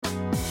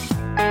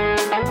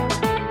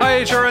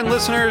HRN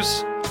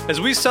listeners.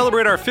 As we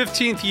celebrate our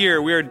 15th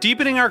year, we are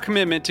deepening our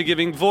commitment to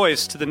giving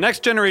voice to the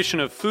next generation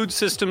of food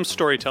systems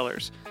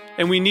storytellers,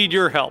 and we need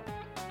your help.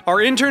 Our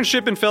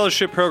internship and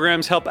fellowship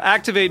programs help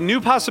activate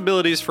new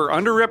possibilities for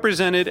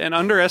underrepresented and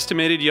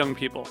underestimated young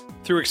people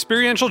through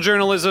experiential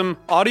journalism,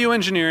 audio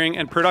engineering,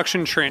 and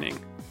production training.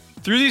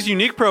 Through these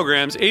unique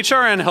programs,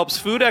 HRN helps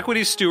food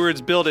equity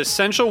stewards build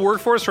essential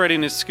workforce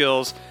readiness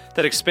skills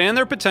that expand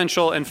their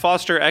potential and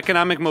foster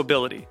economic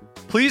mobility.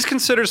 Please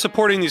consider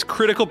supporting these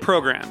critical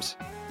programs.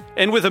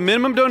 And with a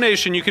minimum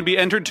donation, you can be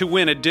entered to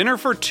win a dinner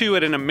for two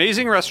at an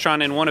amazing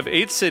restaurant in one of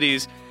 8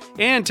 cities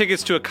and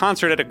tickets to a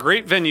concert at a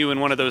great venue in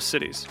one of those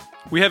cities.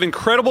 We have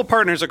incredible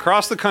partners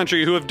across the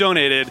country who have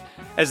donated,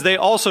 as they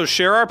also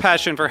share our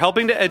passion for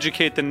helping to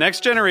educate the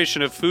next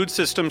generation of food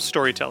systems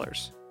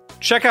storytellers.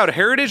 Check out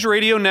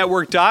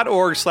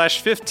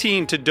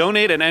heritageradionetwork.org/15 to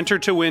donate and enter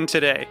to win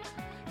today.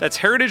 That's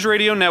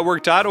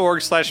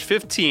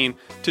heritageradionetwork.org/15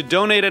 to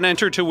donate and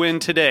enter to win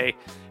today.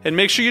 And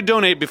make sure you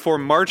donate before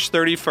March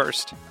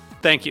 31st.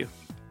 Thank you.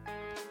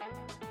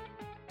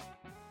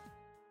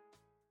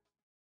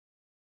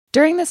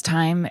 During this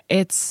time,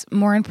 it's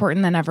more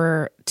important than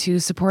ever to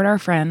support our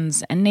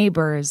friends and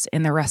neighbors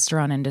in the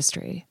restaurant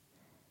industry.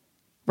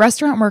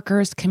 Restaurant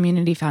Workers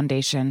Community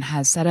Foundation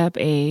has set up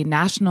a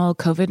national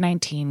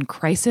COVID-19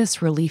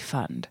 crisis relief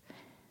fund.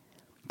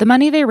 The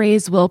money they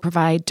raise will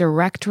provide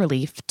direct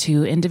relief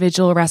to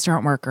individual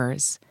restaurant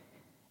workers,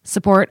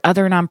 support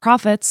other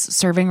nonprofits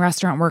serving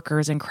restaurant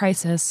workers in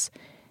crisis,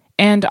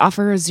 and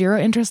offer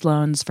zero-interest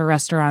loans for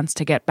restaurants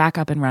to get back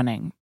up and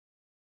running.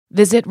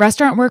 Visit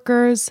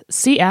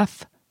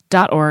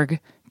restaurantworkerscf.org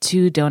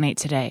to donate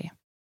today.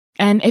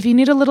 And if you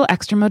need a little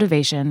extra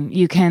motivation,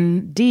 you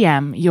can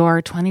DM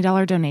your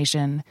 $20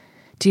 donation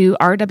to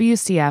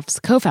RWCF's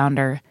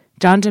co-founder,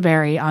 John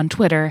DeBerry, on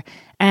Twitter,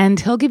 and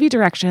he'll give you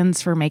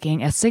directions for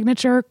making a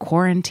signature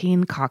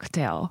quarantine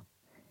cocktail.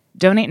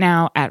 Donate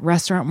now at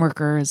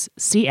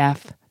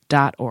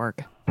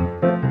restaurantworkerscf.org.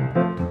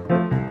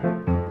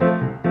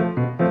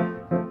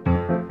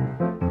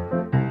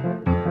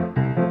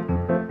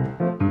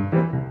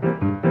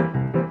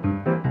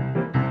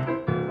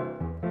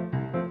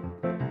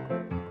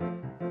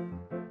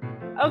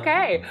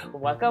 Okay,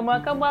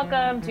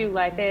 welcome to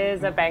Life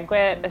is a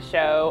Banquet, a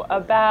show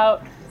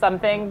about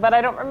something, but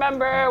I don't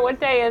remember. What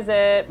day is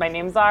it? My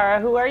name's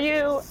Zara. Who are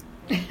you?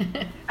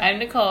 I'm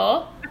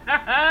Nicole.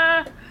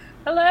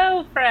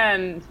 Hello,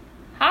 friend.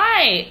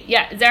 Hi.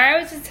 Yeah, Zara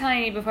was just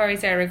telling me before we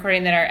started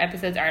recording that our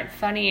episodes aren't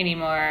funny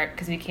anymore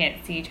because we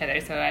can't see each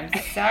other, so I'm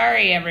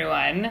sorry,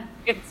 everyone.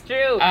 It's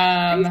true.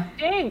 You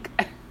stink.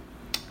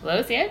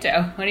 Hello,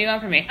 Santo. What do you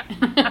want from me?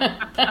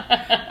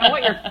 I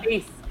want your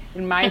face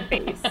in my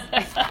face.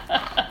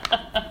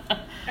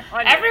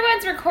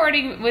 Everyone's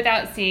recording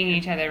without seeing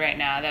each other right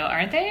now, though,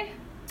 aren't they?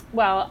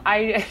 Well,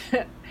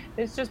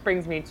 this just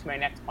brings me to my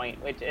next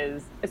point, which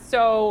is,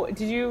 so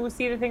did you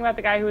see the thing about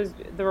the guy who was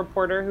the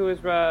reporter who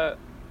was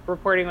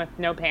reporting with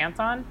no pants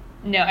on?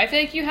 No, I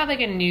feel like you have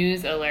like a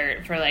news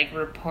alert for like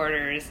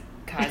reporters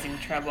causing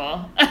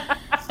trouble.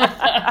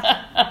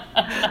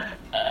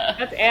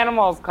 That's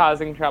animals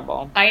causing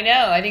trouble. I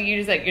know. I think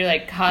you're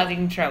like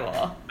causing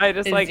trouble. I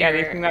just like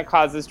anything that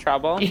causes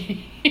trouble.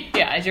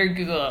 Yeah, it's your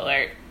Google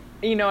alert.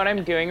 You know what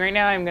I'm doing right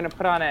now? I'm going to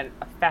put on an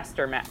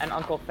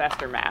Uncle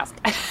Fester mask.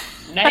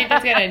 And I think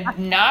that's going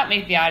to not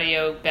make the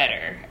audio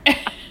better.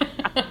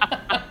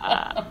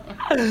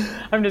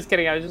 I'm just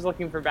kidding. I was just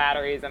looking for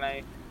batteries, and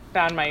I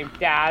found my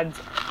dad's,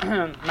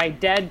 my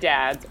dead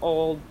dad's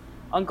old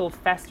Uncle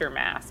Fester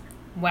mask.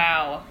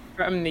 Wow.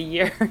 From the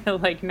year,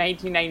 like,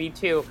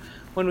 1992,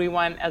 when we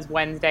won as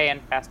Wednesday and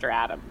Fester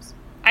Adams.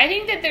 I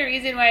think that the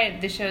reason why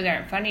the shows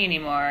aren't funny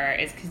anymore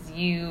is because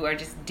you are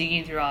just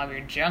digging through all of your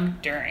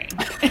junk during.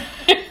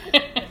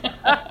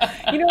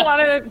 You don't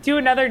want to do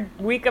another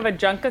week of a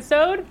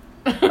junk-episode?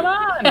 Come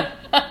on.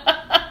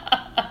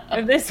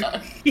 This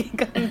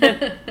week on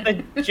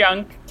the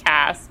junk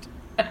cast.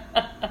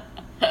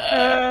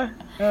 Oh,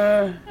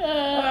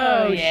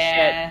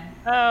 yeah. Shit.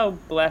 Oh,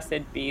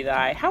 blessed be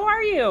thy. How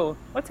are you?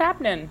 What's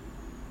happening?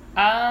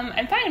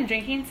 I'm fine. I'm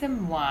drinking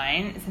some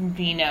wine, some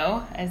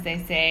vino, as they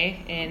say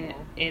in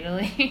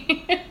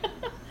Italy.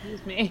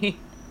 Excuse me.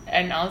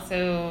 And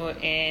also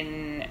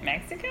in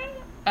Mexico?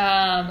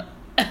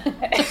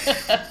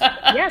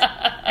 Yes,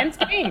 and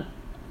Spain.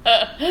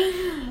 Oh,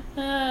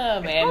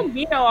 man. It's called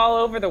vino all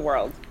over the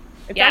world.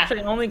 It's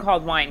actually only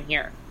called wine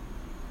here.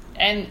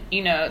 And,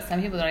 you know,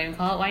 some people don't even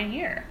call it wine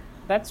here.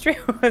 That's true.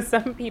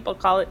 Some people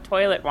call it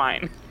toilet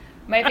wine.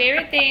 My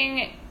favorite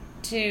thing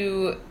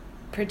to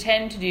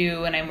pretend to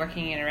do when I'm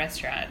working in a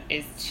restaurant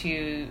is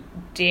to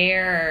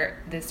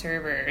dare the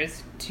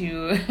servers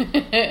to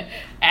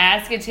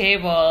ask a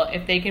table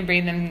if they can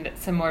bring them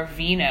some more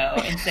vino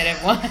instead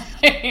of wine.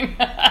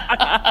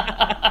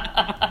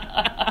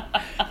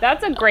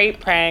 That's a great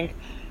prank.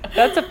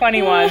 That's a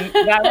funny one.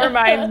 That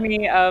reminds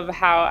me of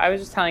how I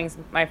was just telling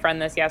my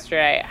friend this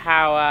yesterday,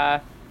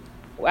 how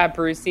at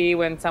Brucey,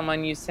 when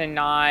someone used to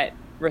not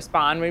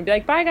respond, we'd be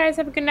like, bye guys,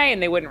 have a good night,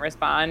 and they wouldn't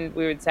respond,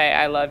 we would say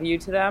I love you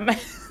to them.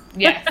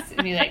 Yes,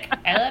 and be like,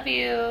 I love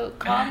you,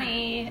 call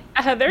me.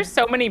 There's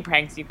so many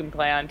pranks you can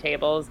play on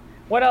tables.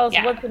 What else?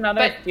 Yeah, What's another?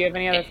 but Do you have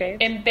any other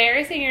faves?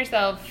 Embarrassing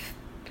yourself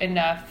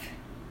enough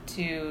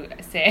to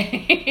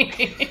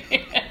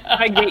say,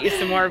 I get you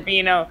some more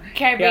vino.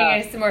 can I bring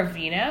you some more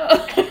vino?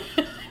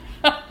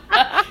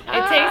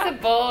 It takes a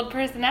bold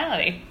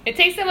personality. It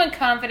takes someone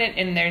confident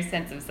in their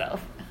sense of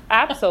self.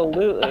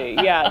 Absolutely.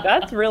 Yeah,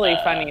 that's really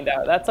funny,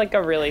 though. That's like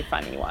a really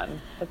funny one.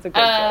 That's a good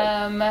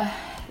joke.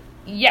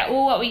 Yeah,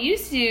 well, what we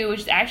used to do,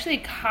 which is actually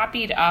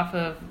copied off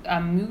of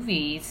a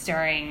movie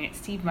starring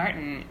Steve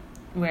Martin,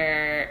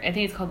 where I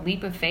think it's called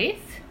Leap of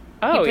Faith.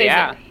 Oh,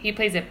 He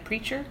plays a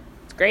preacher.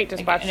 It's great.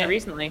 Just watched it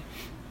recently.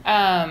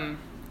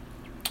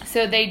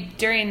 So they,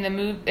 during the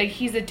movie, like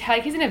he's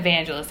an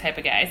evangelist type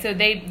of guy. So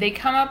they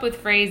come up with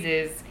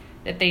phrases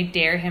that they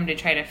dare him to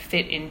try to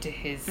fit into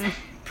his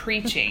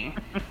preaching,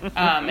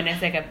 and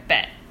it's like a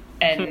bet.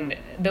 And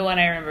the one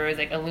I remember was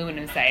like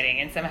aluminum siding,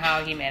 and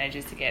somehow he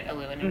manages to get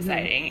aluminum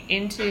siding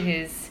into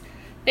his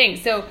thing.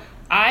 So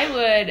I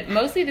would,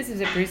 mostly this is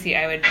at Brucey,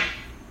 I would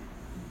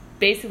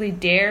basically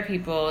dare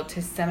people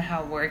to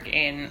somehow work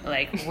in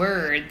like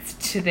words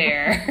to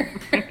their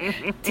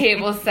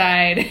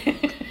tableside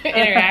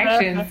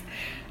interactions.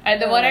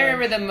 And the one I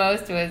remember the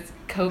most was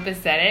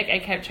copacetic. I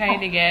kept trying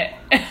to get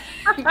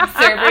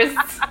servers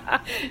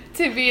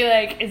to be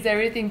like, is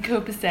everything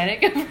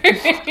copacetic over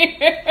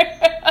here?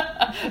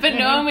 But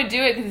no one would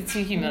do it because it's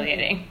too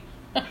humiliating.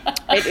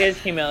 It is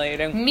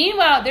humiliating.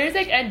 Meanwhile, there's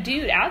like a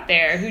dude out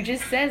there who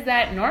just says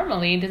that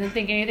normally and doesn't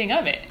think anything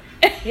of it.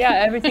 Yeah,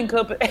 everything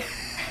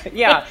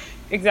Yeah,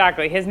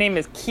 exactly. His name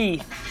is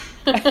Keith.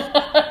 And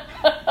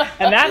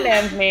that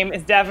man's name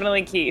is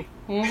definitely Keith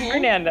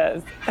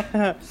Hernandez.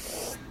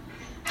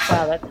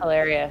 Wow, that's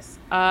hilarious.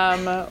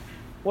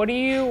 What are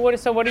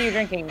you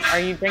drinking? Are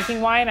you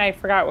drinking wine? I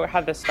forgot how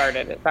this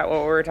started. Is that what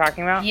we were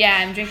talking about? Yeah,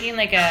 I'm drinking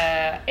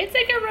it's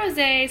like a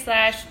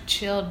rosé /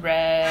 chilled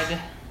red.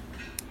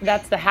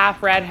 That's the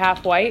half red,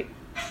 half white?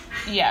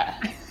 Yeah,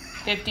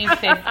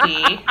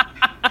 50-50.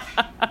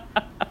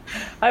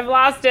 I've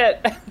lost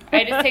it.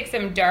 I just take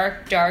some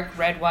dark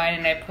red wine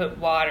and I put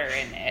water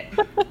in it.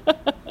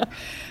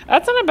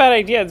 That's not a bad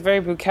idea. It's very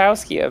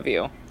Bukowski of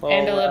you.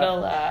 And a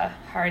little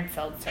hard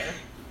seltzer.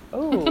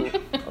 Oh,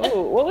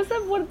 what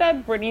did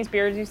that Britney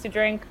Spears used to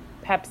drink?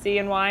 Pepsi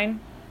and wine?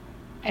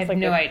 I have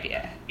no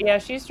idea. Yeah,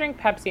 she used to drink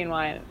Pepsi and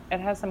wine. It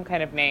has some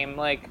kind of name,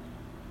 like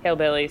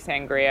hillbilly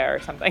sangria or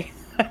something.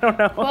 I don't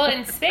know. Well,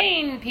 in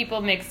Spain,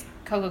 people mix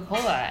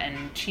Coca-Cola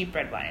and cheap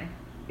red wine.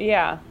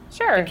 Yeah,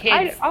 sure.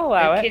 I'll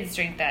allow it. Kids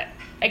drink that.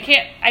 I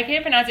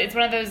can't pronounce it. It's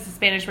one of those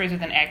Spanish words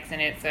with an X in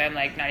it, so I'm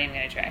like not even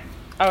gonna try.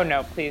 Oh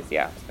no, please,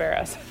 yeah, spare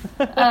us.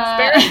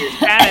 Spare us your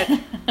Spanish.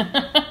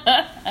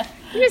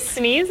 You just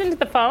sneeze into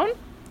the phone?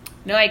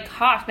 No, I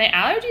coughed. My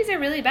allergies are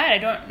really bad. I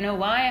don't know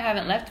why. I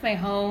haven't left my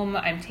home.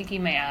 I'm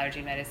taking my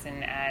allergy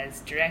medicine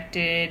as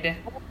directed.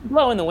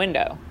 Blow in the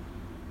window.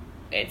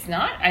 It's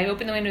not. I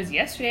opened the windows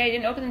yesterday. I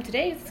didn't open them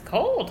today. It's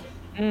cold.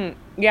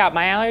 Yeah,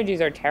 my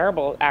allergies are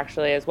terrible,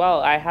 actually, as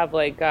well. I have,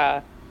 like,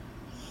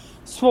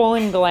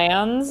 swollen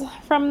glands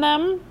from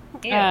them.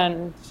 Ew.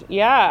 And,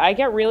 yeah, I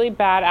get really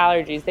bad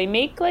allergies. They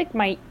make, like,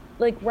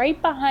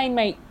 right behind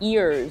my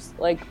ears,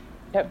 like,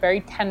 get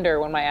very tender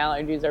when my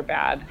allergies are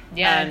bad.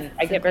 Yeah. And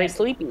I get very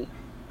sleepy.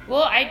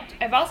 Well,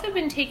 I've also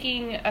been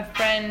taking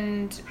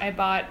I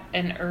bought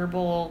an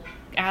herbal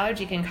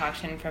allergy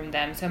concoction from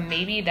them. So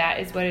maybe that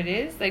is what it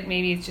is. Like,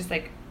 maybe it's just,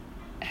 like,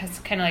 has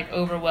kind of, like,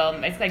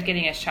 overwhelmed. It's like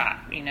getting a shot,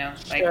 you know?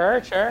 Like,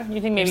 sure. You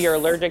think maybe you're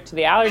allergic to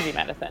the allergy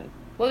medicine.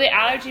 Well, the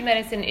allergy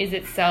medicine is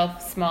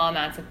itself small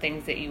amounts of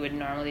things that you would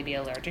normally be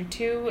allergic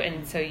to,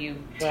 and so you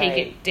take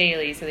it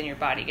daily so then your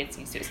body gets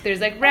used to it. So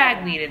there's, like,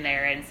 ragweed in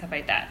there and stuff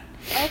like that.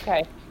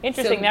 Okay.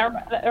 Interesting. So,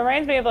 that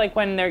reminds me of, like,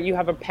 when you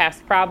have a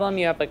pest problem,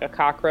 you have, like, a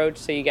cockroach,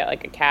 so you get,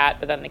 like, a cat,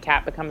 but then the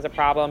cat becomes a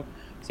problem,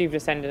 so you have to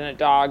send in a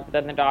dog, but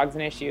then the dog's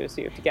an issue,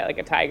 so you have to get, like,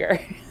 a tiger.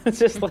 It's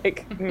just,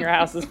 like, your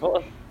house is full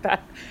of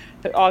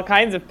all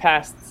kinds of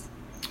pests.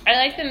 I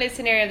like the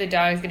scenario the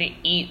dog's going to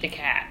eat the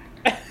cat.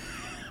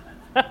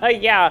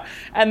 Yeah,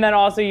 and then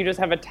also you just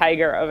have a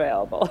tiger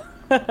available.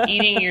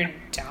 Eating your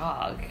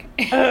dog.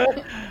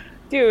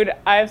 Dude,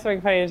 I have something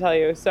funny to tell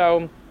you.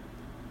 So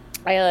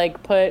I,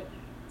 like, put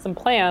some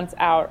plants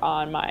out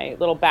on my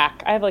little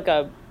back. I have, like,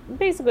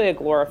 basically a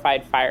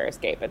glorified fire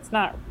escape. It's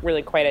not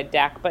really quite a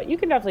deck, but you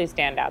can definitely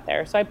stand out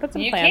there. So I put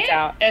some plants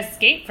out. You can't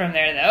escape from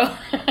there, though.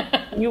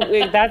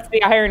 That's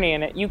the irony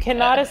in it. You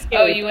cannot escape.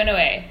 Oh, you went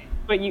away.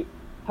 But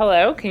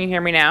hello? Can you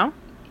hear me now?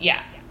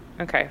 Yeah.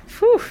 Okay.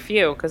 Phew,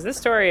 because this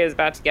story is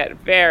about to get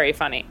very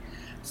funny.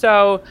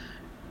 So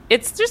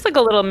it's just like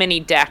a little mini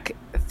deck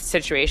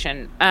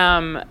situation,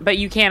 but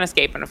you can't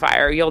escape in a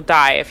fire. You'll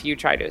die if you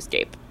try to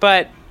escape.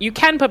 But you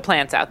can put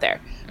plants out there.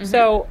 Mm-hmm.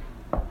 So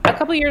a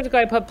couple years ago,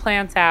 I put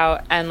plants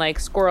out, and, like,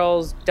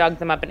 squirrels dug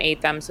them up and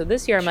ate them. So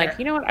this year, I'm like,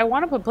 you know what? I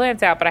want to put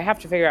plants out, but I have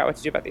to figure out what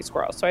to do about these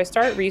squirrels. So I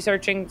start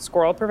researching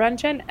squirrel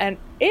prevention, and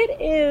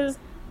it is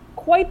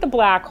quite the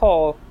black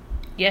hole.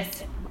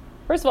 Yes.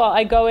 First of all,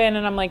 I go in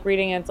and I'm, like,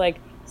 reading it. It's like,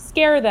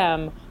 scare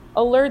them,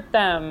 alert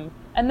them,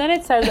 And then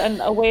it says,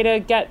 and a way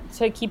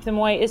to keep them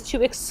away is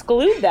to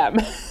exclude them.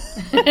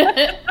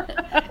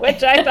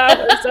 Which I thought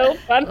was so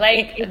funny.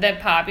 Like the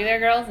popular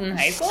girls in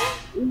high school?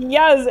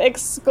 Yes,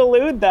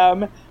 exclude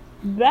them.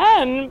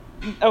 Then,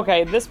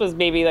 okay, this was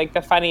maybe like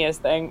the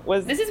funniest thing.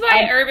 This is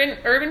why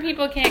urban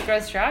people can't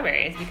grow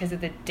strawberries, because of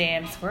the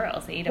damn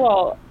squirrels. They eat them.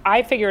 Well,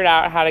 I figured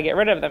out how to get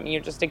rid of them. You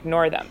just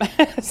ignore them.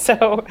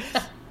 So,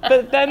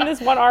 but then this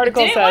one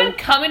article Didn't says... one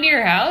come into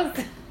your house?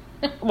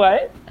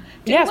 What?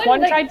 Yes,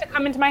 one like... tried to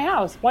come into my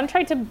house. One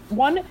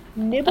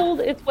nibbled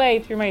its way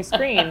through my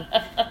screen,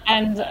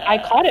 and I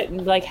caught it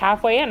like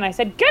halfway in. And I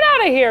said, "Get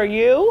out of here,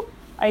 you!"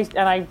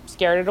 I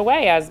scared it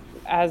away as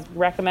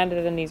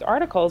recommended in these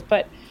articles.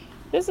 But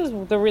this is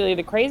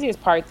the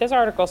craziest part. This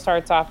article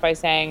starts off by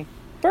saying,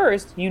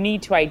 first, you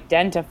need to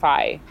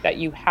identify that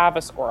you have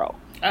a squirrel,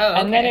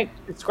 and then it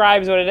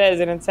describes what it is,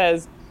 and it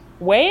says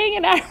weighing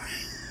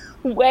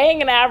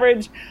an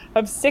average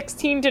of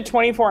 16 to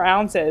 24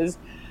 ounces.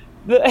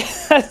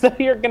 So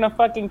you're gonna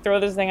fucking throw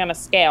this thing on a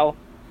scale.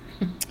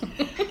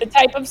 The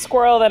type of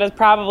squirrel that is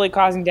probably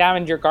causing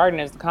damage in your garden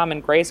is the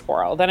common gray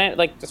squirrel. Then it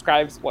like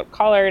describes what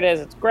color it is.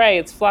 It's gray,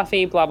 it's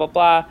fluffy, blah blah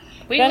blah.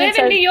 We live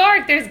in New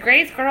York. There's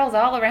gray squirrels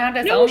all around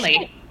us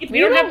only. We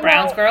don't have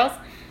brown squirrels.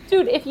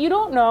 Dude, if you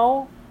don't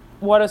know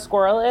what a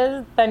squirrel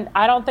is, then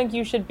I don't think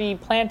you should be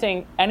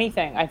planting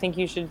anything. I think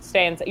you should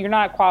stay and you're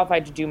not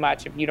qualified to do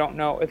much if you don't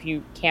know, if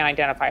you can't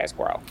identify a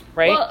squirrel,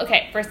 right? Well,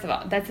 okay, first of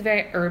all, that's a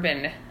very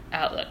urban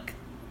outlook.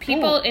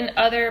 People in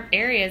other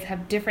areas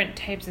have different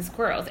types of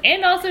squirrels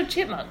and also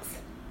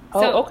chipmunks.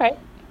 So okay.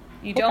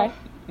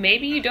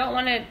 Maybe you don't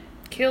want to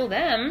kill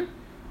them.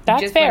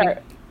 That's just fair. Want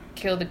to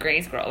kill the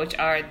gray squirrel, which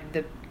are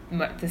the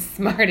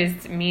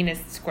smartest,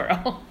 meanest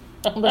squirrel.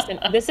 Listen,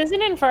 this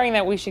isn't inferring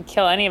that we should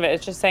kill any of it.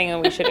 It's just saying that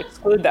we should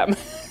exclude them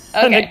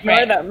and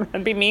ignore them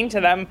and be mean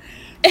to them.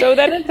 So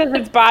then it says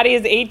its body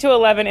is 8 to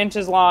 11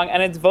 inches long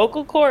and its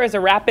vocal cord is a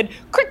rapid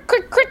crick,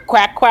 crick, crick,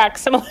 quack, quack,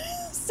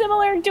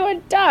 similar to a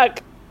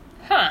duck.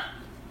 Huh.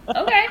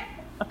 Okay.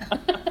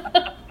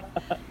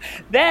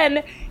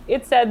 Then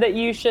it said that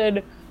you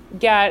should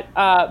get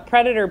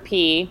predator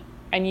pee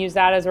and use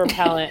that as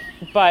repellent.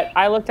 But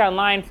I looked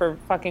online for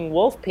fucking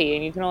wolf pee,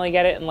 and you can only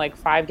get it in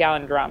like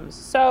 5-gallon drums.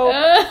 So.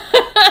 Okay.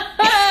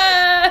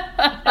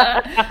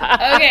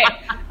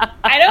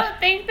 I don't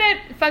think that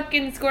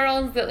fucking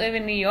squirrels that live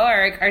in New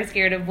York are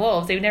scared of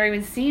wolves. They've never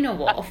even seen a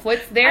wolf.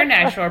 What's their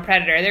natural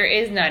predator? There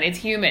is none. It's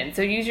human.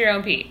 So use your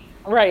own pee.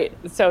 Right.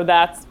 So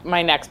that's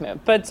my next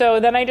move. But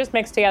so then I just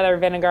mixed together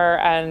vinegar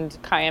and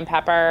cayenne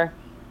pepper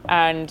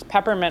and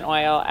peppermint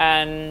oil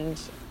and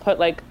put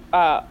like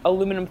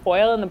aluminum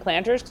foil in the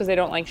planters because they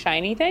don't like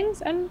shiny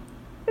things, and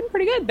it's been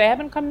pretty good. They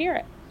haven't come near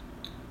it.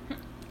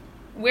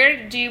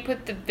 Where do you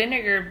put the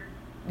vinegar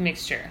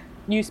mixture?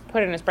 You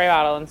put it in a spray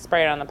bottle and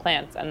spray it on the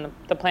plants, and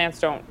the plants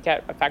don't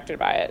get affected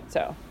by it.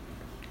 So.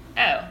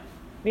 Oh.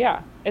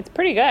 Yeah, it's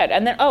pretty good.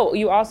 And then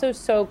you also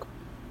soak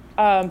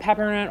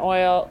peppermint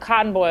oil,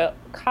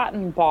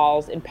 cotton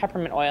balls in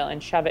peppermint oil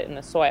and shove it in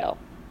the soil.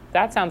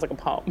 That sounds like a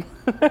poem.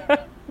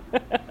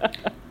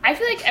 I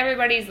feel like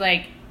everybody's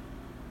like,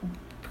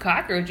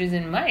 cockroaches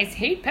and mice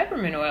hate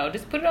peppermint oil.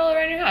 Just put it all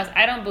around your house.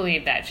 I don't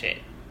believe that shit.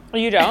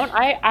 You don't?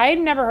 I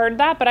never heard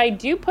that, but I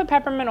do put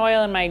peppermint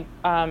oil in my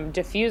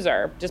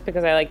diffuser just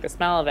because I like the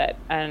smell of it.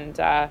 And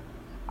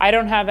I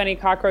don't have any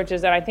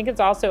cockroaches, and I think it's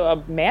also a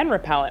man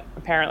repellent,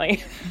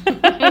 apparently.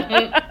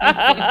 Sorry.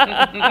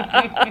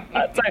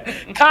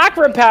 Cock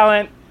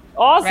repellent,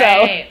 also.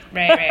 Right.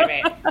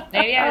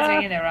 Maybe I was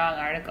reading the wrong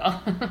article.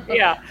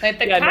 Yeah. Like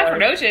the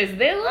cockroaches,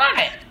 they love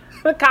it.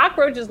 The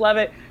cockroaches love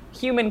it.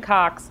 Human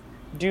cocks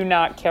do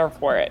not care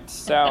for it.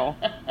 So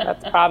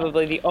that's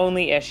probably the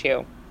only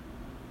issue.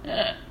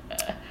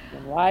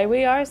 Why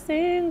we are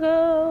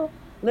single,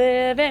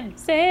 living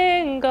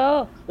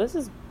single. This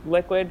is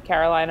liquid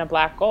Carolina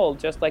black gold,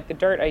 just like the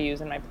dirt I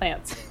use in my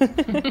plants.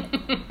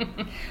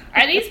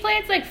 Are these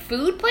plants like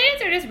food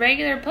plants or just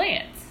regular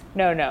plants?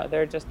 No,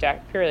 they're just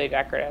purely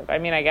decorative. I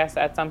mean, I guess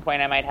at some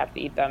point I might have to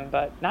eat them,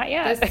 but not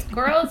yet. The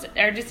squirrels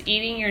are just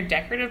eating your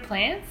decorative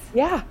plants?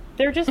 Yeah,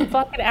 they're just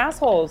fucking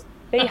assholes.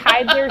 They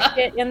hide their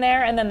shit in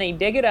there, and then they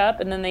dig it up,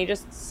 and then they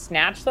just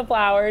snatch the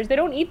flowers. They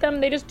don't eat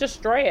them, they just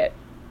destroy it.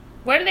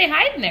 What do they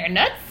hide in there?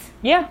 Nuts?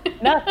 Yeah,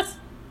 nuts.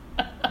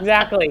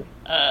 Exactly.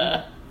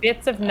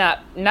 Bits of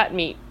nut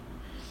meat.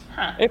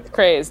 Huh. It's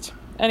crazed.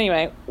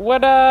 Anyway,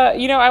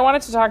 I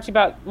wanted to talk to you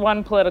about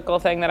one political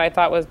thing that I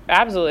thought was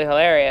absolutely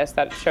hilarious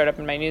that showed up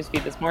in my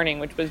newsfeed this morning,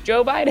 which was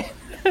Joe Biden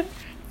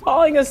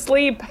falling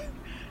asleep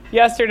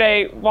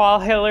yesterday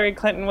while Hillary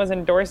Clinton was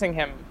endorsing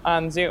him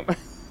on Zoom.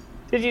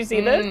 Did you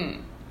see this?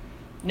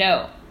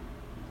 No.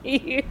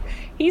 He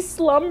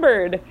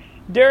slumbered.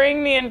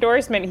 During the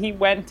endorsement, he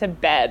went to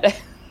bed.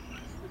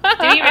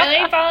 Did he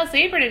really fall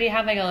asleep, or did he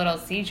have like a little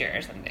seizure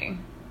or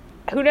something?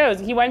 Who knows?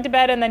 He went to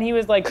bed and then he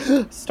was like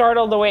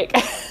startled awake.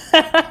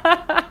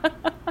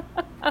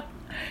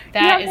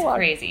 That is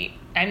crazy.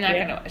 I'm not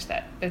going to watch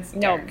that. It's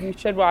dark. No, you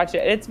should watch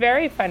it. It's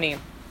very funny.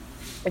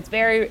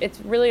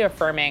 It's really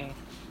affirming.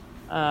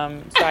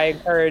 So I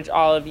encourage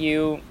all of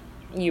you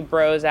you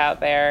bros out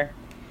there,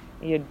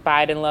 you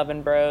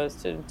Biden-loving bros,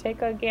 to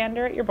take a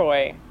gander at your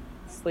boy,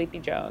 Sleepy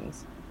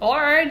Jones.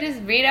 Or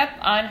just read up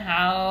on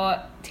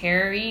how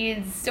Tara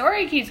Reid's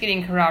story keeps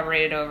getting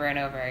corroborated over and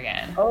over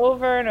again.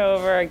 Over and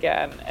over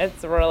again.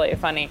 It's really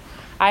funny.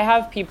 I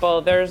have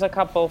people, there's a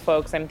couple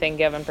folks I'm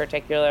thinking of in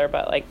particular,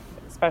 but like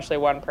especially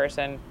one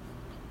person,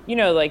 you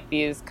know, like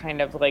these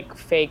kind of like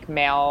fake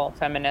male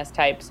feminist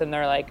types, and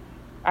they're like,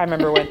 I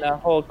remember when the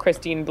whole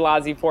Christine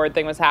Blasey Ford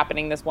thing was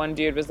happening, this one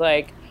dude was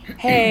like,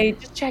 hey,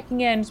 just checking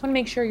in, just want to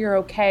make sure you're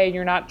okay and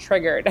you're not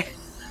triggered.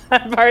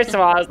 First of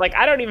all, I was like,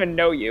 I don't even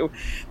know you.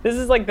 This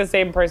is like the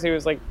same person who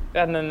was like,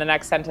 and then the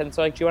next sentence,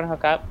 they're like, do you want to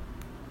hook up?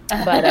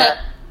 But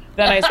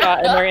then I saw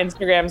in their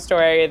Instagram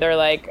story, they're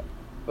like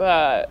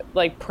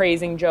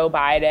praising Joe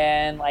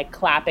Biden, like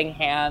clapping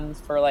hands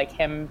for like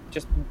him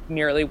just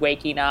nearly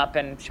waking up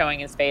and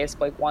showing his face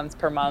like once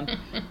per month.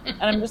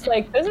 And I'm just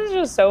like, this is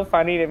just so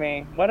funny to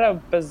me. What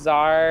a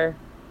bizarre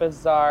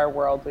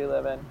world we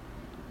live in.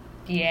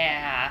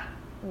 Yeah.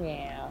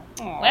 Yeah.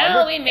 Aww,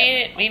 well, we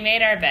made it. We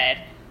made our bed.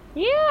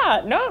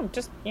 Yeah. No,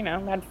 just, you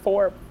know, had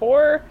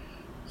four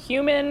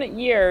human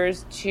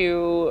years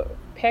to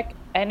pick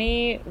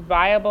any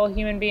viable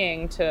human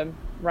being to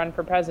run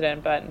for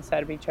president, but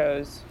instead we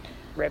chose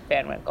Rip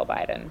Van Winkle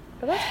Biden.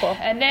 But that's cool.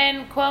 And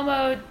then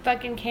Cuomo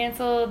fucking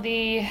canceled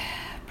the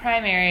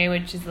primary,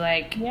 which is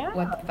like,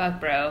 what the fuck,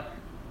 bro?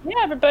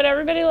 Yeah, but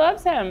everybody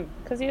loves him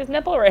because he has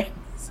nipple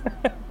rings.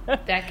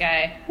 That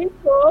guy. He's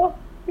cool.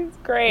 He's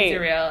great. He's a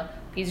real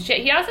piece of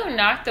shit. He also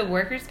knocked the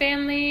working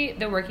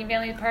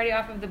family party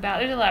off of the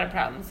ballot. There's a lot of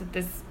problems with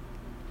this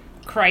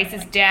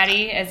crisis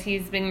daddy, as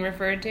he's been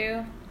referred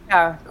to.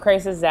 Yeah,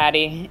 crisis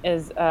daddy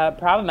is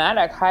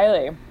problematic,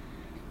 highly.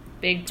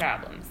 Big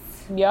problems.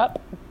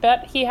 Yep,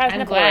 but he has.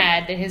 I'm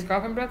glad that his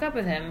girlfriend broke up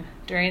with him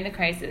during the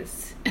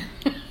crisis.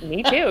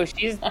 Me too.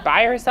 She's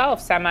by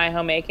herself,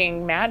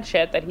 semi-homemaking mad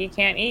shit that he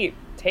can't eat.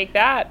 Take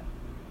that,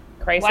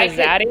 crisis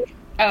daddy.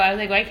 Oh, I was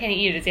like, why can't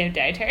he eat? Does he have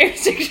dietary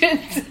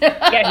restrictions?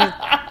 Yeah,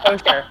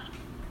 he's kosher,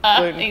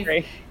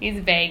 gluten-free. He's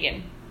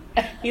vegan.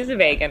 He's a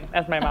vegan,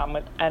 as my mom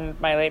would, and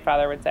my late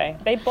father would say.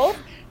 They both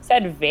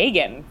said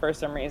vegan for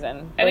some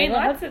reason. I mean,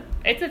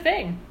 it's a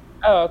thing.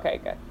 Oh, okay,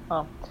 good.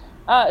 Well,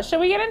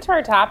 should we get into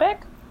our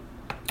topic?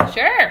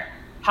 Sure.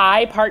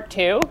 Pie part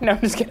 2? No,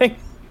 I'm just kidding.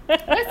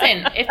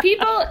 Listen, if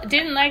people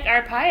didn't like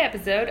our pie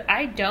episode,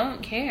 I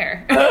don't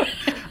care.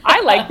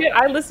 I liked it.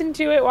 I listened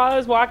to it while I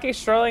was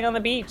strolling on the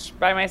beach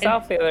by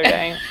myself the other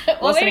day,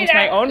 listening to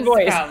my own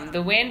voice.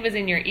 The wind was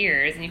in your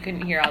ears and you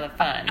couldn't hear all the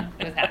fun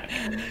that was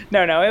happening.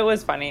 No, it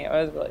was funny. It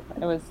was really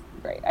fun. It was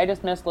great. I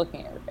just missed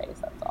looking at your face,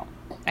 that's all.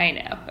 I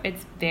know.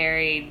 It's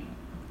very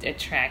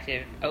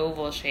attractive,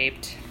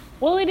 oval-shaped.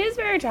 Well, it is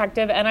very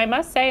attractive, and I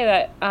must say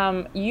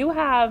that you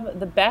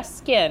have the best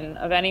skin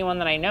of anyone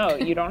that I know.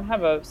 You don't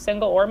have a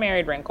single or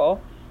married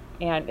wrinkle,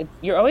 and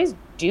you're always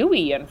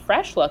dewy and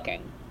fresh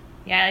looking.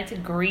 Yeah, I like to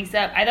grease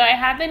up. Although I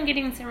have been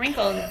getting some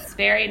wrinkles. It's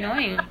very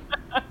annoying.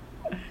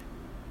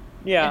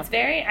 Yeah.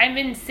 I've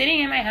been sitting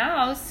in my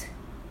house,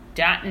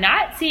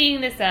 not seeing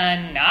the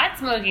sun, not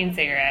smoking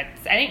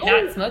cigarettes. I think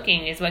not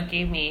smoking is what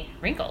gave me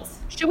wrinkles.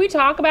 Should we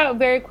talk about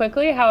very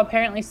quickly how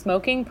apparently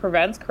smoking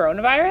prevents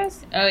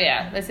coronavirus? Oh,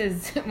 yeah. This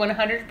is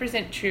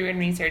 100% true and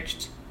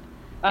researched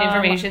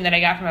information that I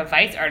got from a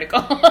Vice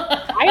article.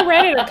 I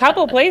read it a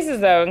couple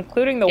places, though,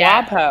 including the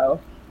WAPO.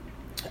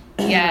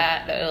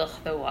 Yeah,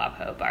 the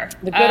WAPO bar.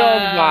 The good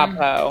old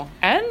WAPO.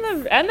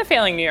 And the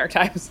failing New York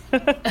Times.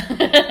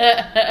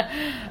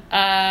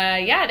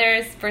 Yeah,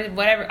 there's, for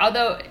whatever,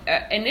 although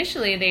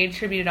initially they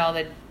attributed all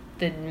the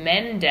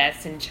men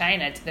deaths in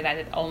China to the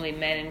fact that only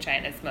men in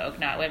China smoke,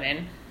 not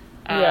women.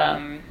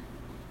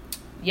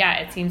 Yeah,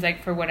 it seems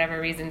like for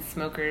whatever reason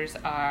smokers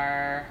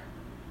are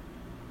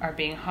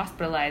being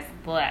hospitalized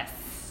less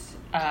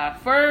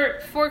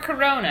for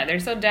corona. They're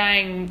still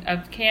dying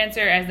of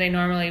cancer as they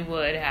normally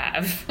would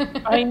have.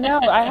 I know.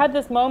 I had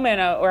this moment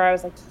where I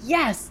was like,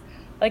 yes,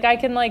 like I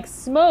can like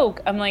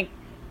smoke. I'm like,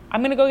 I'm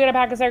going to go get a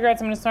pack of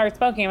cigarettes. I'm going to start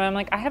smoking. And I'm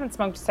like, I haven't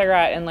smoked a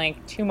cigarette in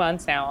like 2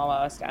 months now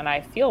almost. And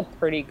I feel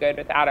pretty good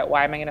without it.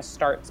 Why am I going to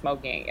start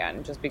smoking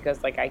again? Just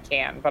because like I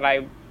can. But I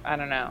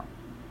don't know.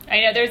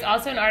 I know. There's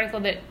also an article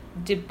that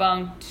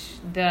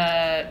debunked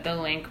the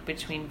link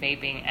between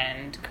vaping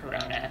and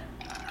corona.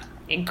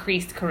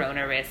 Increased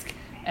corona risk.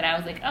 And I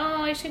was like,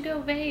 oh, I should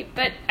go vape.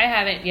 But I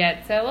haven't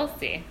yet. So we'll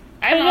see.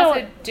 I'm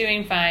also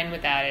doing fine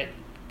without it.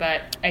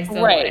 But I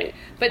still want it.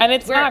 And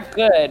it's not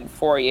good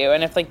for you.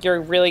 And if like you're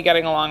really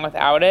getting along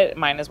without it,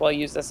 might as well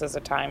use this as a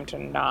time to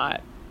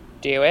not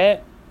do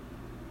it.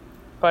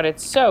 But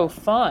it's so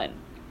fun.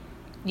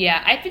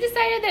 Yeah, I've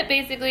decided that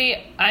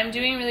basically I'm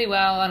doing really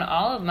well on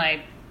all of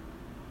my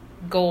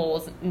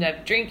goals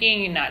of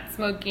drinking and not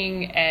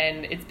smoking,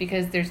 and it's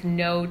because there's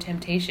no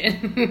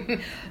temptation.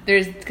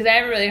 Because I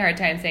have a really hard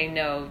time saying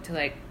no to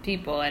like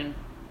people and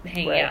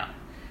hanging out.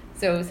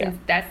 So since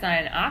that's not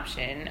an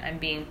option, I'm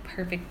being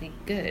perfectly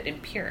good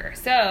and pure.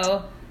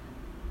 So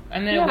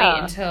I'm going to wait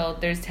until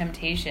there's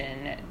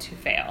temptation to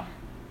fail.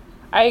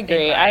 I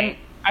agree. I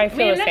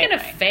feel I'm not going to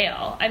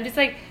fail. I'm just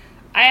like,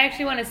 I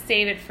actually want to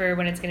save it for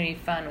when it's going to be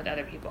fun with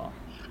other people.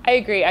 I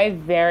agree. I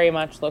very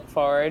much look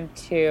forward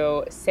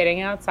to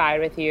sitting outside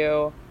with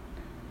you.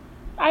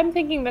 I'm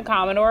thinking the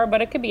Commodore,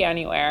 but it could be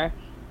anywhere.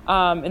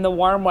 In the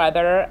warm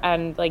weather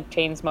and like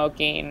chain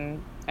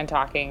smoking and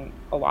talking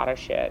a lot of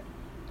shit.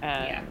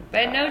 And,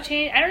 but no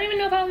chain. I don't even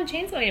know if I'll have a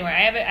chain smoke anymore.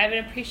 I have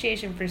an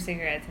appreciation for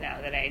cigarettes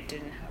now that I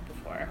didn't have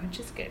before, which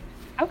is good.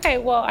 Okay,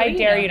 well, I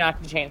dare you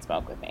not to chain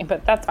smoke with me,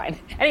 but that's fine.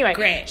 Anyway,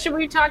 great. Should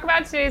we talk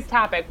about today's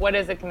topic? What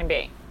is it going to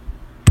be?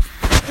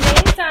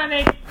 Today's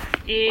topic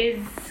is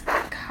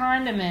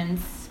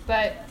condiments,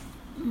 but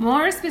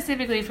more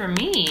specifically for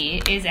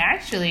me is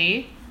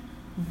actually,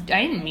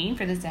 I didn't mean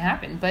for this to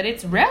happen, but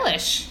it's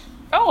relish.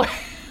 Oh,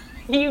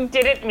 you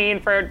didn't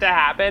mean for it to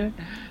happen?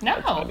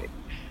 No.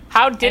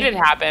 How did it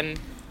happen?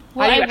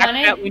 Well, How do you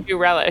accidentally do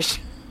relish?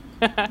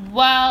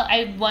 Well,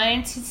 I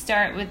wanted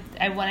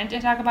to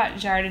talk about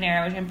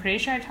jardinera, which I'm pretty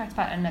sure I talked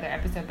about in another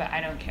episode, but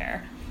I don't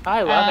care. Oh,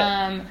 I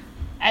love it.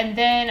 And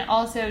then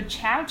also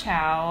chow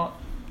chow,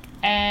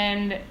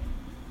 and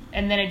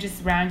then I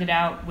just rounded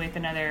out with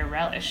another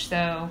relish.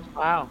 So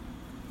wow,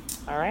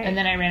 all right. And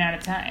then I ran out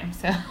of time.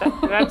 So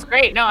that's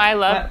great. No, I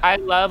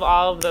love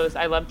all of those.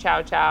 I love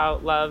chow chow,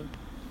 love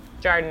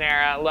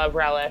jardinera, love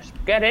relish.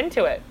 Get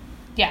into it.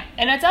 Yeah,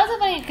 and it's also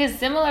funny because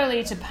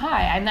similarly to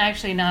pie, I'm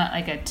actually not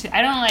like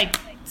I don't like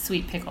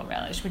sweet pickle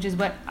relish, which is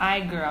what I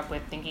grew up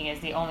with thinking is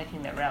the only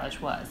thing that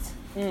relish was.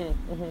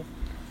 Mm-hmm.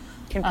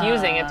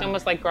 Confusing. It's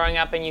almost like growing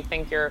up and you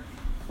think your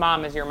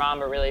mom is your mom,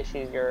 but really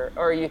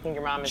or you think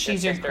your mom is your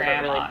sister,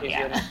 grandma, but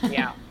really she's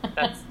your,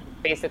 that's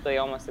basically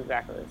almost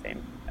exactly the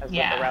same as with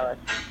the relish.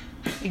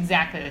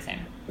 Exactly the same.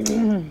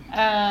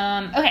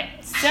 Okay,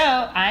 so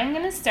I'm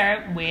going to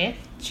start with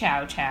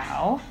chow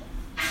chow,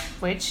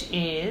 which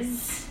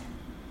is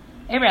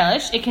a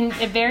relish.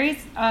 It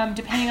varies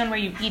depending on where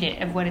you eat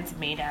it, of what it's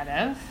made out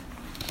of.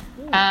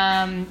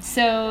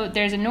 So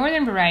there's a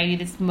northern variety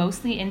that's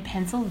mostly in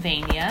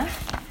Pennsylvania,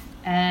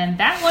 and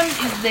that one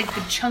is like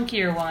the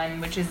chunkier one,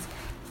 which is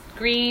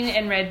green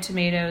and red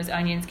tomatoes,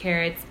 onions,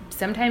 carrots,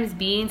 sometimes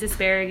beans,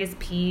 asparagus,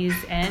 peas,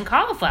 and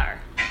cauliflower.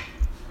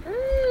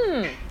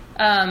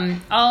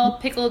 All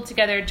pickled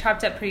together,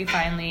 chopped up pretty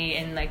finely,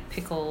 and like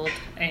pickled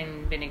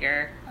in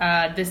vinegar.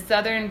 The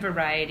southern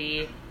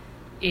variety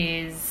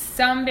is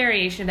some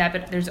variation of that,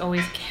 but there's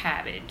always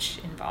cabbage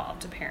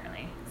involved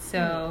apparently.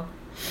 So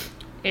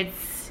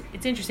it's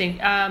interesting.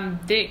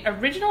 The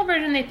original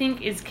version they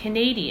think is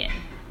Canadian,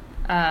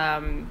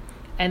 and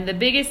the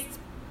biggest,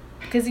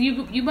 because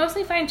you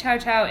mostly find chow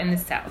chow in the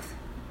South,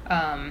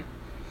 and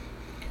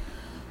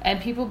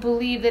people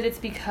believe that it's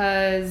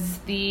because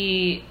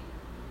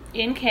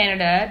in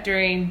Canada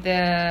during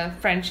the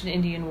French and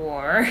Indian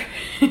War,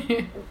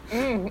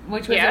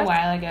 which was a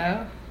while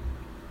ago.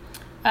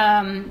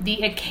 The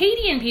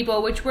Acadian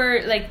people, which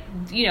were like,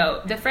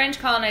 the French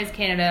colonized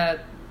Canada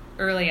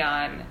early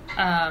on,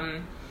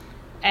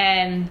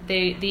 and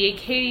the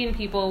Acadian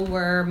people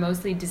were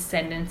mostly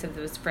descendants of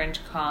those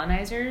French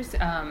colonizers.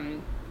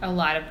 A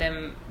lot of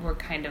them were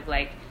kind of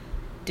like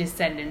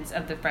descendants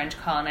of the French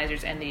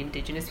colonizers and the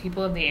indigenous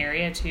people of the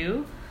area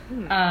too.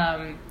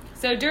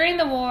 So during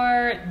the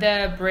war,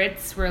 the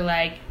Brits were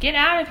like, get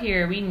out of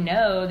here. We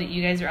know that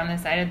you guys are on the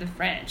side of the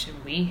French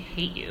and we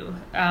hate you.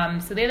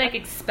 So they like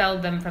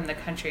expelled them from the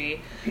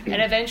country.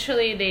 And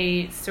eventually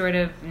they sort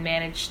of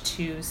managed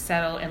to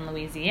settle in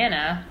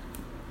Louisiana.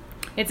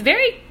 It's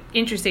very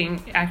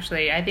interesting,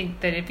 actually. I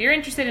think that if you're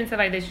interested in stuff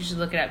like this, you should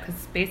look it up.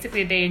 Because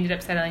basically they ended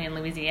up settling in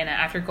Louisiana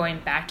after going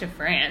back to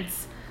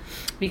France.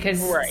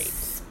 Because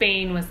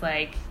Spain was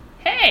like,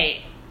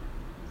 hey,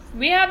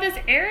 we have this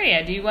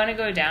area. Do you want to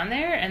go down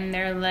there? And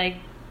they're like,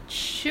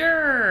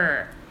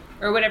 sure.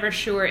 Or whatever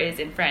sure is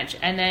in French.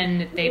 And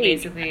then they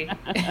basically,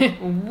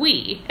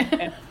 oui.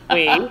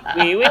 Oui.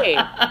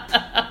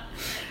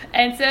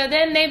 And so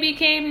then they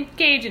became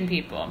Cajun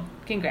people.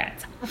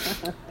 Congrats.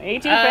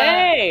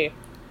 Etouffee.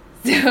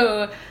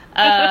 So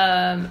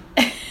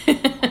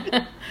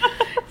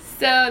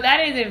that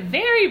is a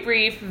very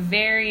brief,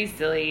 very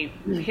silly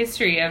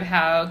history of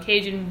how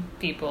Cajun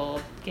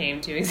people came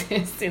to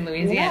exist in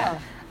Louisiana. Yeah.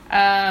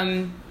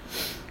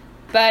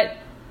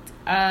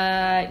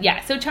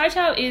 So chow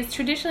chow is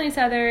traditionally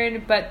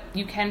Southern, but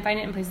you can find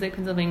it in places like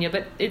Pennsylvania,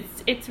 but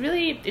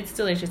it's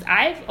delicious.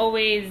 I've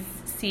always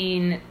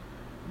seen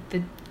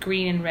the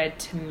green and red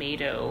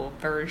tomato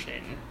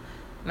version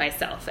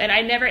myself, and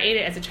I never ate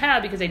it as a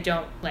child because I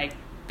don't like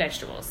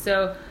vegetables,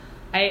 so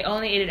I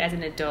only ate it as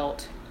an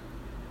adult.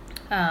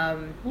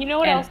 You know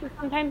what else is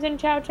sometimes in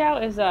chow chow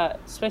is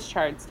Swiss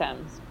chard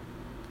stems.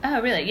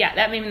 Oh, really? Yeah,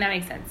 that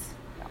makes sense.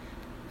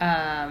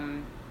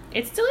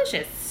 It's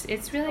delicious.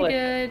 It's really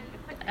good.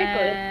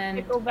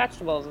 It's pickled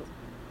vegetables.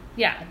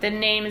 Yeah, the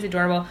name is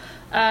adorable.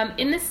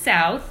 In the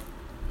South,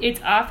 it's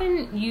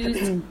often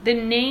used, the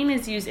name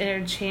is used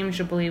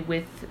interchangeably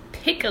with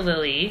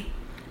piccalilli,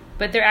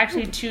 but they're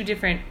actually two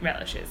different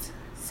relishes.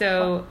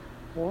 So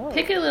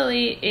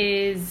piccalilli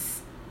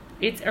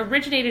it's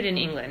originated in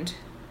England,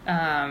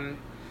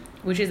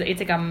 it's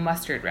like a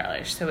mustard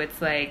relish. So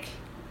it's like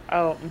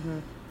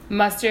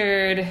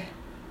mustard,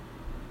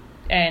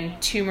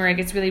 and turmeric.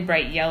 It's really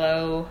bright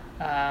yellow.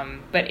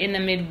 But in the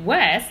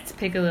Midwest,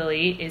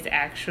 piccalilli is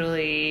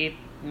actually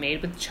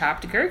made with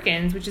chopped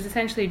gherkins, which is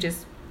essentially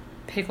just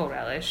pickle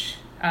relish.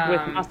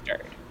 With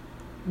mustard.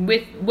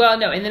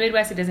 No, in the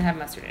Midwest it doesn't have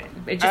mustard in it.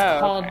 It's just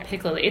called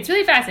piccalilli. It's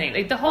really fascinating.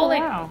 Like the whole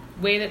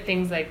way that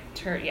things like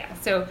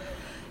So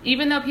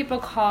even though people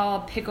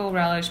call pickle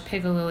relish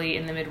piccalilli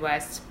in the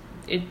Midwest,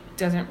 it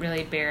doesn't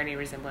really bear any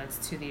resemblance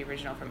to the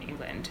original from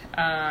England.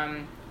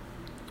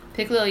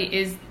 Piccalilli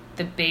is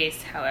the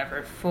base,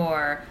 however,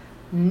 for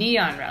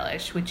neon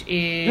relish, which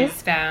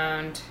is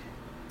found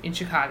in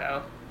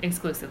Chicago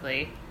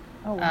exclusively.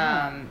 Oh,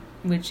 wow.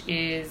 Which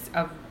is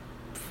a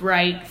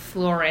bright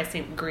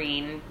fluorescent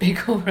green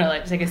pickle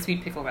relish, like a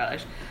sweet pickle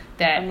relish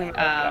that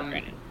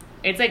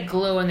it's like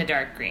glow in the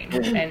dark green.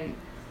 And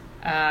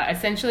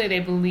essentially they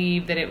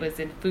believe that it was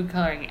a food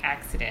coloring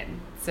accident.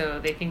 So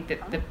they think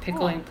that the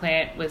pickling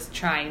plant was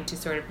trying to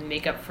sort of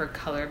make up for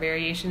color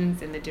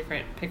variations in the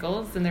different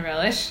pickles in the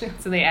relish.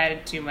 So they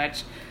added too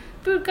much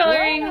food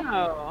coloring.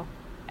 Wow.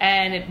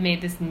 And it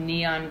made this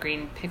neon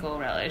green pickle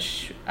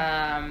relish.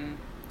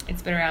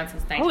 It's been around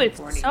since 1940.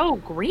 Oh, it's so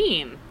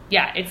green.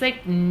 Yeah,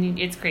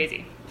 it's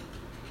crazy.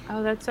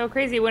 Oh, that's so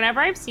crazy.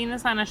 Whenever I've seen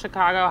this on a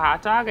Chicago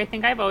hot dog, I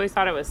think I've always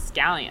thought it was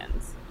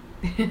scallions.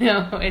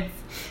 No,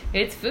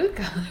 it's food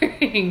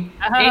coloring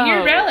in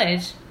your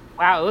relish.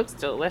 Wow, it looks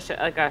delicious.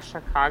 Like a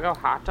Chicago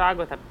hot dog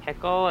with a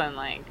pickle and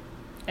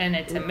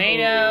a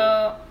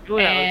tomato. Ooh,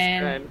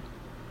 that looks good.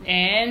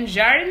 And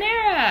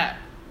jardinera.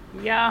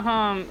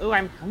 Yum. Ooh,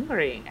 I'm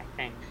hungry, I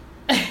think.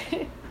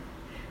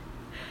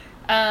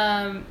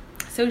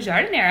 So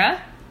jardinera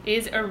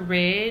is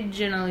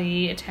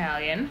originally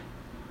Italian.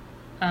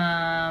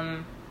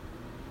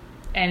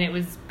 And it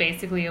was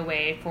basically a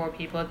way for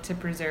people to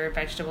preserve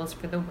vegetables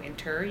for the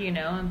winter,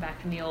 and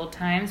back in the old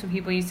times when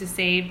people used to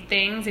save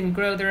things and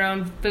grow their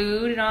own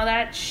food and all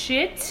that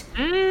shit.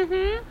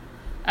 Mm-hmm.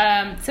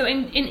 So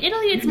in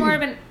Italy, it's more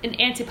of an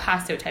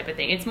antipasto type of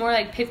thing. It's more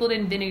like pickled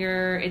in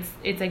vinegar.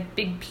 It's like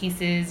big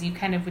pieces. You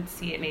kind of would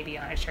see it maybe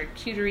on a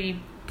charcuterie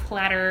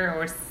platter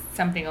or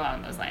something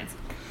along those lines.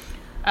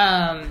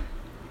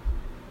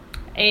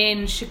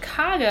 In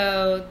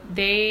Chicago,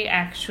 they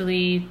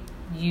actually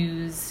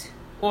use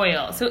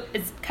oil. So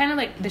it's kind of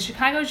like the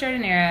Chicago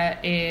jardinera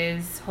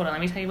is, hold on,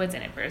 let me tell you what's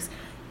in it first.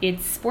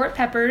 It's sport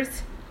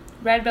peppers,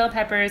 red bell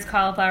peppers,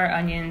 cauliflower,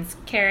 onions,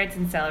 carrots,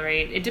 and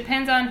celery. It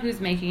depends on who's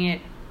making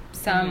it.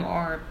 Some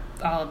or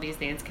all of these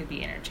things could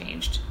be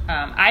interchanged.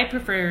 I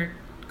prefer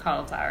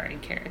cauliflower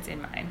and carrots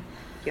in mine.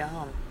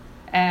 Yum.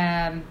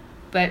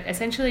 But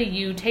essentially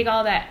you take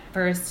all that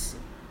first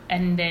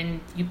and then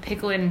you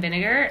pickle it in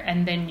vinegar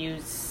and then you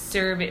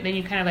serve it. Then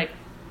you kind of like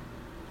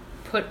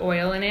put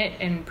oil in it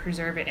and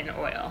preserve it in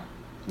oil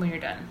when you're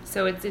done.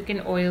 So it's like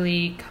an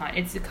oily,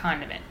 it's a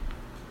condiment.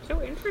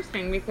 So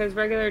interesting because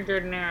regular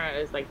jardinera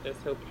is like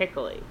just so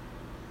pickly.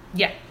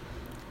 Yeah.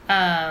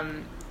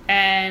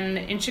 And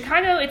in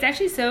Chicago, it's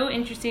actually so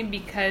interesting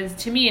because,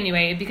 to me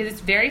anyway, because it's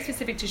very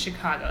specific to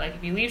Chicago. Like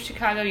if you leave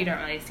Chicago, you don't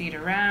really see it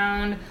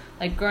around.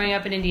 Like growing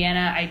up in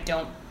Indiana, I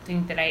don't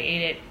think that I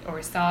ate it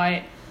or saw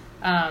it.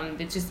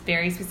 It's just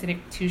very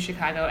specific to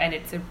Chicago, and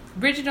its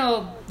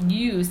original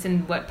use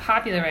and what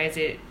popularized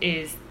it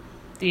is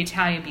the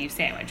Italian beef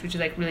sandwich, which is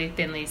like really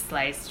thinly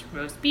sliced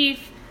roast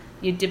beef.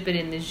 You dip it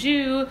in the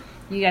jus.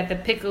 You got the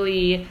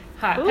pickly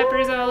hot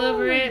peppers all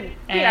over it.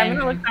 And I'm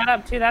gonna look that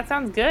up too. That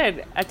sounds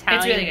good. Italian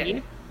it's really beef.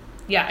 Good.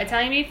 Yeah,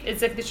 Italian beef.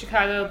 It's like the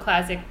Chicago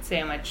classic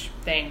sandwich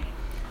thing,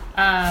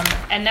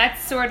 and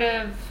that's sort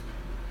of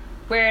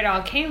where it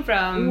all came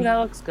from. Ooh, that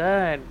looks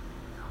good.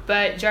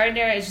 But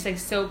jardinera is just like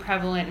so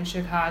prevalent in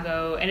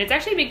Chicago, and it's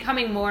actually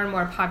becoming more and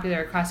more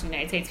popular across the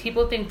United States.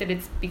 People think that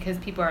it's because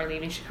people are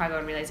leaving Chicago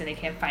and realizing they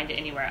can't find it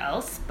anywhere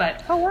else.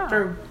 But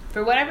for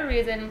whatever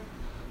reason,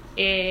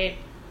 it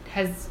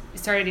has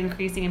started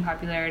increasing in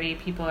popularity.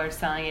 People are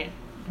selling it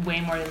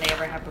way more than they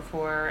ever have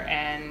before,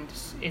 and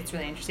it's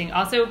really interesting.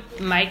 Also,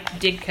 Mike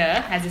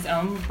Ditka has his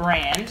own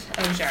brand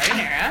of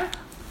jardinera.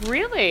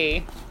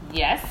 Really?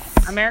 Yes.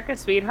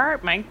 America's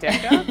sweetheart, Mike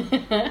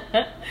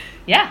Ditka?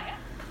 Yeah.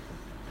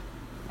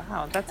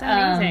 Wow, that's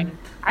amazing.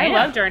 I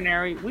love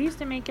jardinera. We used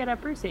to make it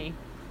at Brucey.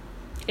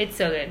 It's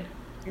so good.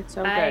 It's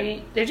so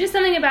good. There's just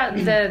something about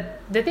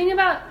the thing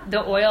about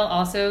the oil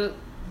also,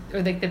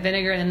 or like the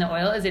vinegar and then the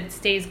oil, is it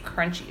stays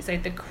crunchy. It's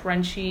like the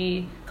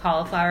crunchy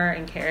cauliflower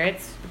and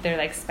carrots. They're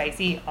like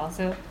spicy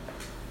also.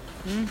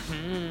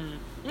 Mm-hmm.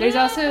 There's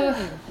also,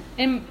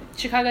 in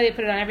Chicago, they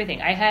put it on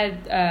everything. I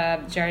had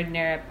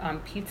jardinera on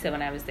pizza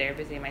when I was there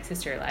visiting my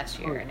sister last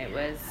year, and it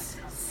was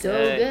so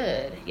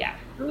good. Yeah.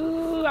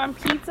 Ooh, on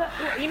pizza.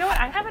 You know what?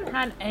 I haven't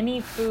had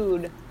any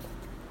food.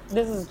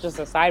 This is just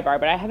a sidebar,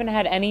 but I haven't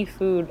had any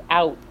food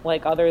out,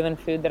 like, other than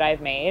food that I've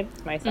made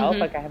myself.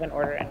 Mm-hmm. Like, I haven't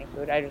ordered any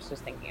food. I was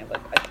just thinking of,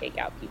 like, a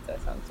takeout pizza.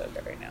 Sounds so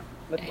good right now.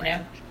 With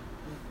ranch.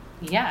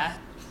 Yeah.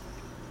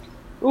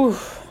 Ooh.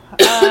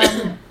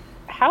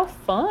 How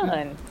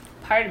fun.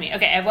 Pardon me.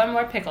 Okay, I have one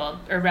more pickle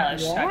or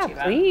relish to talk to you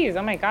about. Please.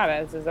 Oh, my God.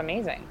 This is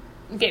amazing.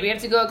 Okay, we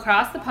have to go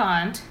across the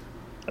pond.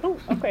 Oh,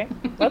 okay.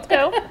 Let's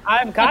go.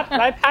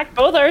 I packed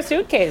both our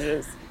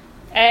suitcases.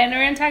 And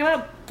we're going to talk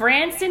about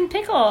Branston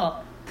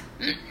pickle.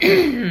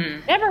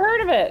 Never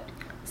heard of it.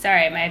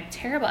 Sorry, I have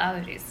terrible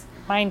allergies.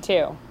 Mine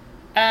too.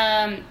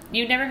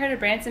 You've never heard of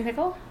Branston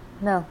pickle?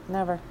 No,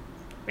 never.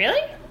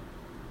 Really?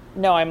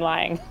 No, I'm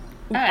lying.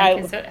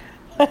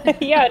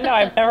 Yeah, no,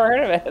 I've never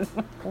heard of it.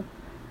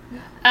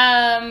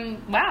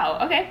 Wow,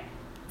 okay.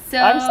 So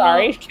I'm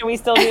sorry. Can we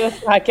still do this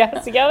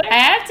podcast together? I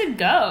have to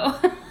go.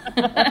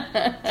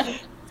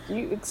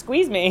 You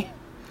squeeze me.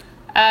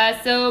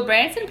 So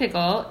Branston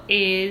pickle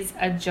is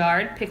a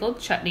jarred pickled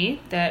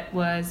chutney that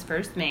was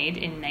first made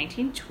in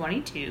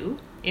 1922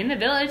 in the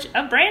village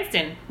of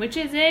Branston, which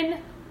is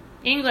in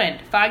England,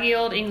 foggy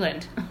old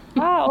England.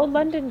 Old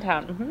London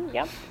town. Mm-hmm,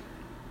 yep.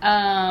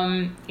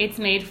 It's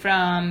made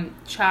from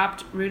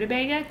chopped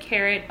rutabaga,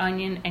 carrot,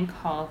 onion, and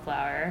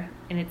cauliflower,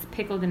 and it's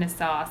pickled in a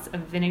sauce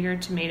of vinegar,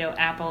 tomato,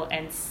 apple,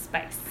 and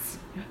spice.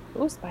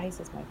 Ooh, spice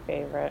is my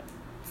favorite.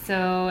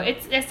 So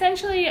it's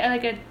essentially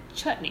like a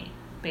chutney,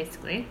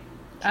 basically.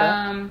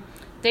 Sure.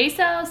 They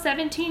sell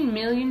 17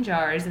 million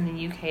jars in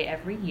the UK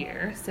every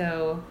year,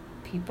 so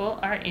people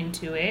are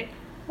into it.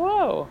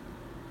 Whoa.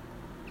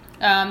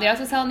 They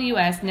also sell in the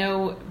U.S.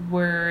 No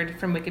word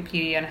from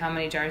Wikipedia on how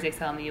many jars they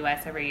sell in the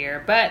U.S. every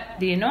year. But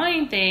the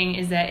annoying thing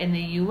is that in the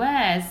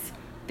U.S.,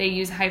 they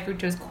use high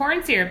fructose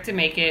corn syrup to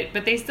make it,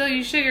 but they still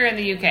use sugar in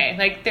the U.K.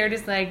 Like, they're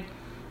just like,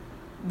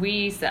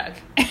 we suck.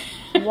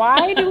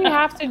 Why do we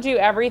have to do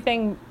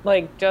everything,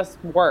 like,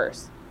 just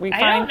worse? I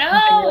don't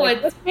know.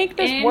 Like, let's make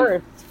this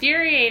worse.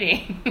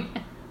 Infuriating.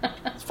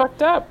 It's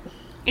fucked up.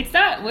 It's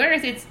not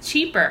worse. It's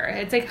cheaper.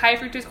 It's like high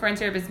fructose corn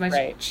syrup is much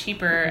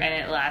cheaper and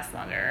it lasts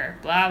longer.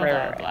 Blah,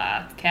 blah,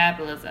 blah.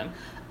 Capitalism.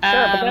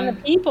 Sure, but then the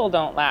people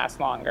don't last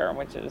longer,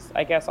 which is,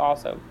 I guess,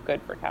 also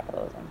good for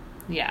capitalism.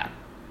 Yeah.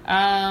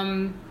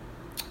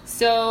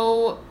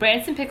 So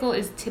Branston pickle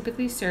is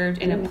typically served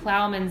in a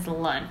plowman's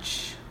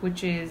lunch,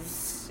 which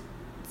is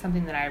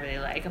something that I really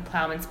like. A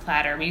plowman's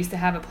platter. We used to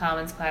have a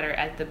plowman's platter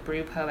at the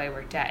brew pub I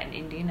worked at in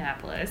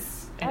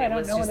Indianapolis. And I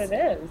don't know what it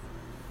is.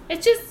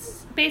 It's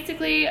just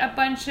basically a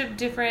bunch of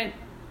different,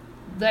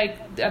 like,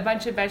 a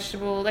bunch of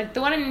vegetable. Like,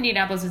 the one in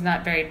Indianapolis is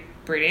not very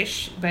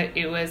British, but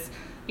it was,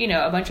 you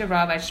know, a bunch of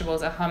raw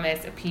vegetables, a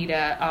hummus, a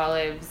pita,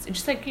 olives,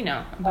 just like, you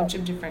know, a bunch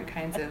of different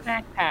kinds of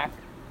snack pack.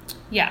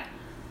 Yeah.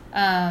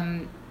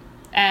 And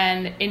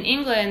in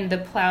England, the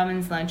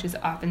ploughman's lunch is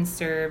often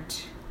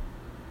served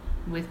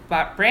with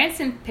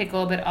Branston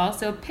pickle, but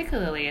also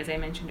piccalilli, as I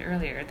mentioned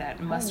earlier,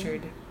 that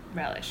mustard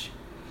relish.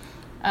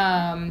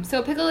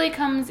 So piccalilli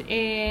comes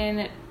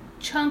in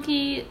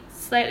chunky,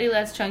 slightly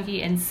less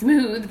chunky, and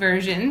smooth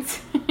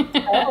versions.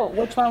 Oh,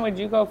 which one would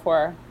you go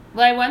for?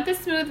 Well, I want the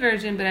smooth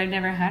version, but I've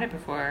never had it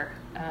before.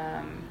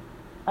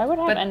 I would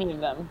have any of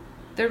them.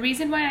 The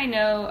reason why I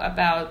know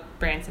about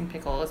Branston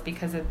pickle is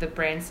because of the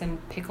Branston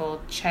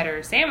pickle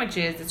cheddar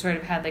sandwiches that sort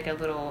of had like a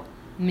little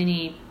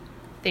mini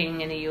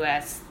thing in the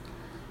U.S.,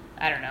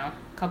 I don't know,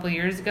 couple 3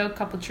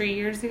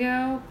 years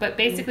ago. But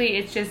basically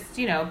it's just,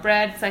 you know,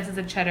 bread, slices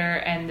of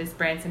cheddar, and this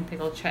Branston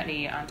pickle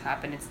chutney on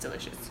top, and it's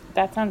delicious.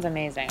 That sounds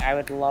amazing. I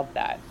would love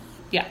that.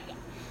 Yeah.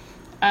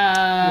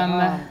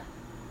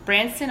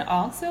 Branston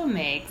also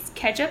makes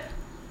ketchup,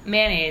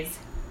 mayonnaise,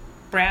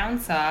 brown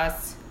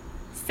sauce,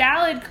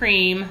 salad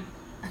cream,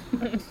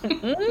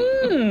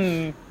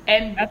 and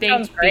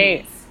baked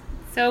beans.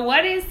 So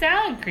what is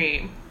salad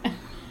cream?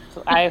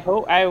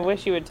 I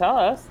wish you would tell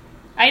us.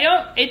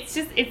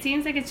 It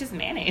seems like it's just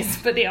mayonnaise,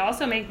 but they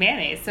also make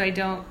mayonnaise, so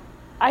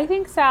I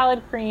think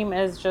salad cream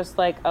is just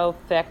like a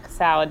thick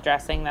salad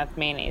dressing that's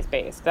mayonnaise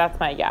based. That's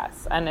my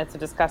guess. And it's a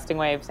disgusting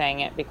way of saying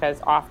it because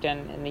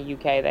often in the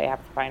UK they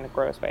have to find a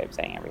gross way of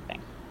saying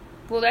everything.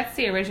 Well, that's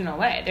the original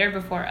way. They're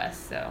before us,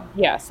 so.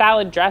 Yeah,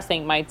 salad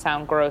dressing might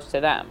sound gross to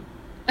them.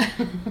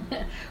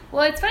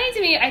 Well, it's funny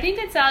to me. I think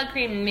that salad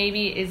cream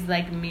maybe is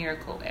like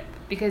Miracle Whip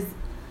because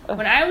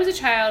when I was a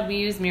child, we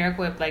used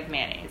Miracle Whip like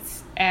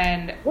mayonnaise.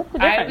 And what's the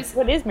difference?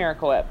 What is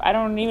Miracle Whip? I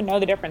don't even know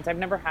the difference. I've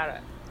never had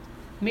it.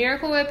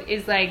 Miracle Whip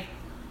is like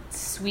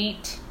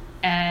sweet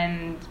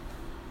and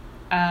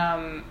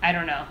I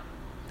don't know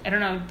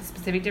the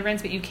specific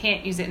difference, but you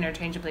can't use it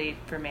interchangeably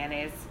for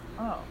mayonnaise.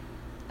 Oh.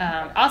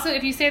 Also,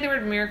 if you say the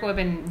word Miracle Whip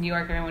in New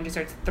York, everyone just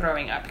starts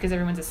throwing up because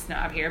everyone's a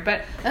snob here.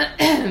 But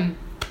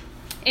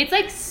it's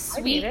like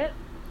sweet.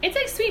 It's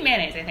like sweet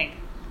mayonnaise, I think.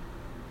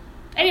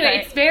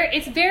 Anyway, okay.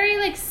 It's very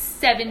like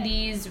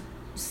 70s.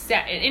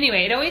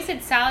 Anyway, it always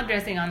said salad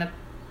dressing on the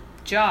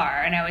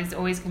jar, and I was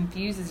always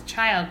confused as a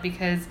child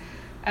because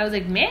I was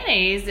like,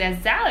 mayonnaise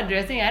as salad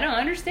dressing? I don't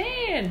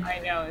understand. I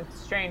know, it's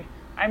strange.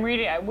 I'm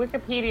reading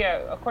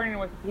Wikipedia. According to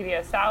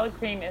Wikipedia, salad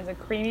cream is a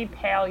creamy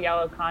pale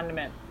yellow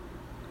condiment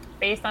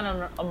based on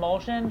an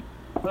emulsion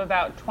of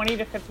about 20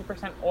 to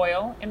 50%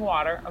 oil in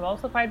water,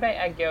 emulsified by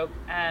egg yolk,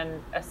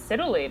 and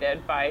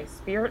acidylated by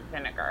spirit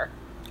vinegar.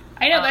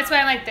 I know, that's why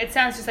I'm like, that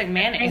sounds just like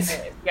mayonnaise.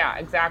 Yeah,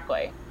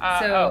 exactly.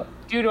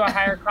 Due to a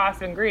higher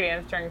cost of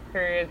ingredients during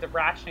periods of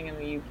rationing in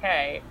the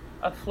UK,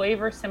 a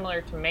flavor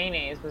similar to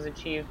mayonnaise was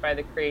achieved by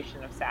the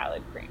creation of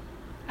salad cream.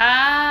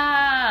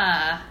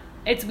 Ah,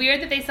 It's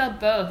weird that they sell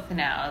both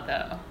now,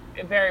 though.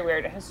 Very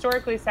weird.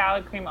 Historically,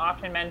 salad cream,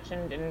 often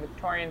mentioned in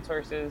Victorian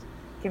sources,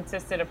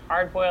 consisted of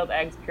hard-boiled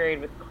eggs pureed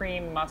with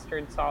cream,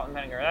 mustard, salt, and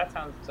vinegar. That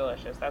sounds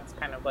delicious. That's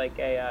kind of like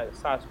a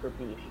sauce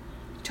graviche.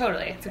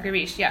 Totally. It's a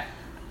graviche, yeah.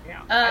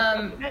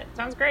 Yeah. It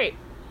sounds great.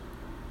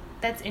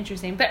 That's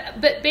interesting.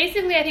 But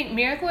basically, I think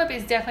Miracle Whip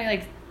is definitely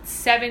like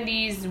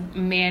 70s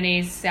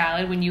mayonnaise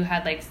salad when you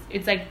had like,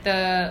 it's like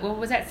what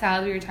was that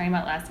salad we were talking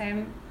about last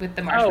time with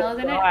the marshmallows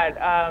in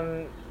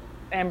it?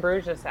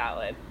 Ambrosia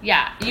salad.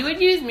 Yeah, you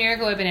would use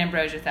Miracle Whip and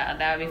ambrosia salad.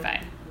 That would be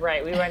fine.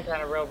 Right. We went down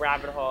a real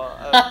rabbit hole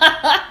of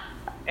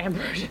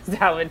ambrosia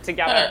salad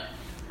together.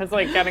 I was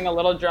like getting a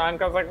little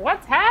drunk. I was like,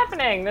 what's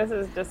happening? This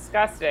is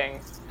disgusting.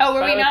 Oh,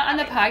 were we not on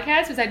the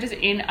podcast? Was that just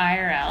in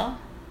IRL?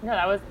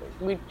 No,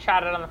 we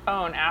chatted on the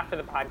phone after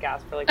the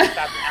podcast for like 7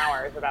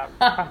 hours about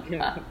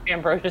fucking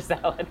ambrosia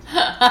salad.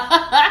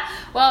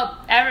 Well,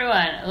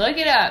 everyone, look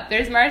it up.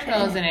 There's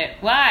marshmallows in it.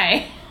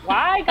 Why?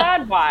 Why?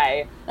 God,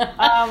 why?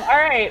 All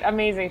right,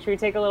 amazing. Should we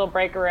take a little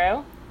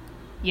break-a-roo?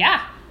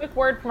 Yeah. Quick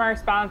word from our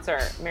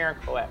sponsor,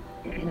 Miracle Whip.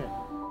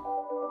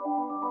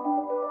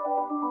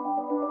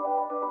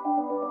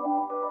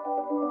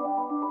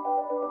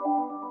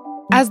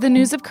 As the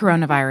news of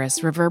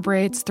coronavirus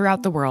reverberates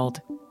throughout the world,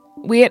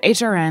 we at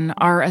HRN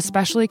are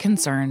especially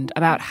concerned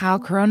about how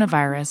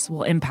coronavirus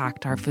will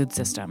impact our food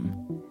system.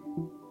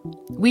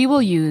 We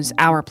will use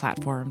our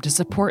platform to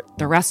support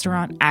the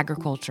restaurant,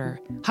 agriculture,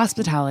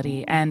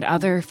 hospitality, and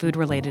other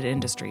food-related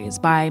industries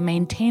by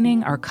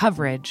maintaining our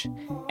coverage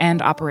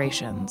and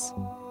operations.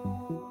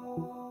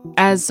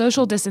 As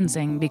social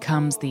distancing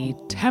becomes the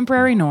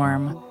temporary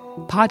norm,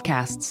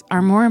 podcasts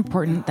are more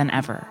important than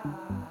ever.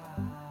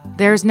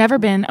 There's never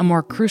been a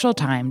more crucial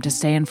time to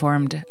stay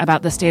informed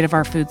about the state of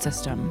our food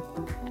system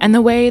and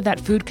the way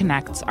that food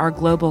connects our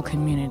global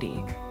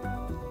community.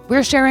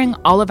 We're sharing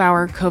all of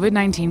our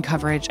COVID-19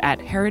 coverage at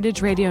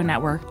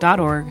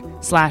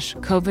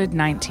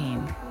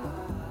heritageradionetwork.org/COVID-19.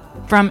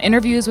 From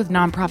interviews with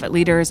nonprofit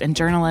leaders and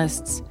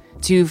journalists,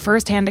 to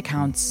firsthand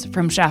accounts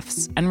from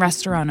chefs and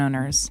restaurant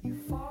owners,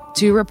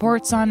 to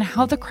reports on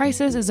how the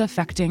crisis is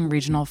affecting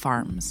regional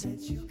farms.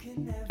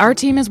 Our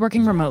team is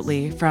working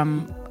remotely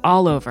from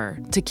all over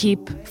to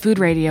keep food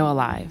radio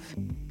alive.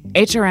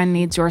 HRN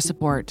needs your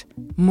support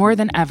more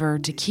than ever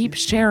to keep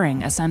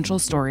sharing essential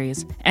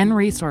stories and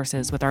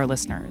resources with our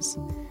listeners.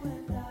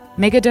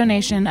 Make a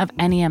donation of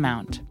any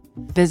amount.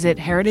 Visit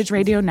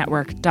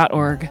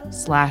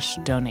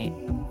heritageradionetwork.org/donate.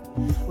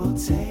 We'll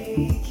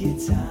take your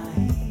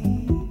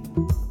time.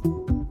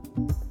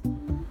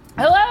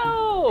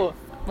 Hello!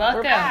 Welcome.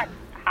 We're back.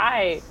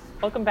 Hi.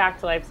 Welcome back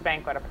to Life's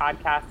Banquet, a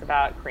podcast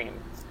about cream.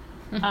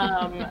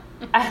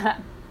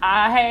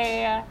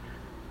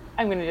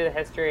 I'm going to do the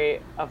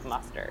history of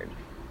mustard.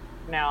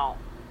 Now,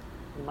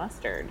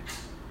 mustard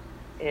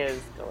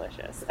is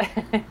delicious.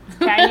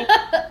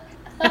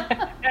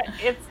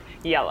 It's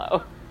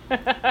yellow.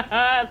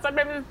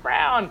 Sometimes it's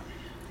brown.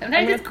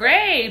 Sometimes it's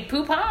gray.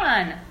 Poop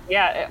on.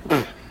 Yeah.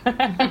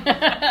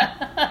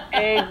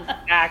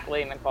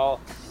 Exactly,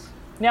 Nicole.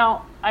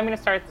 Now, I'm going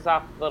to start this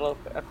off with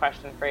a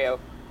question for you.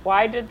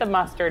 Why did the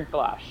mustard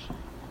blush?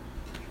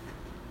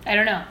 I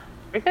don't know.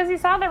 Because he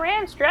saw the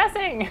ranch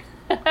dressing.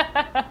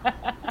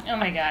 Oh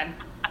my god.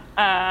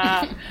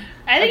 I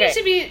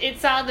think it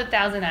saw the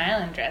Thousand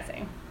Island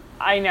dressing.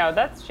 I know,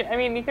 that's true. I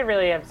mean, you could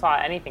really have saw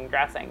anything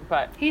dressing,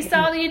 but... He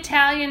saw the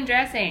Italian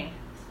dressing.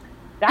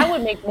 That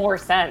would make more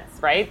sense,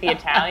 right? The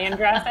Italian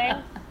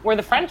dressing or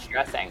the French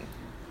dressing.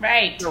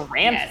 Right. The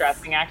ranch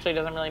dressing actually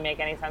doesn't really make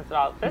any sense at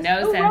all.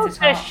 No sense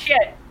at all. This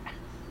shit?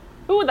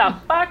 Who the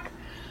fuck?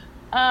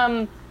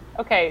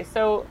 Okay,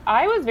 so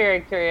I was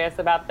very curious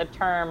about the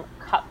term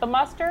cut the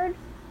mustard.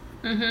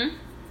 Mm-hmm.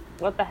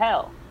 What the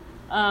hell?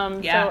 I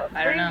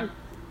don't know.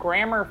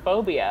 Grammar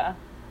phobia.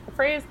 The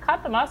phrase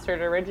cut the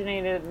mustard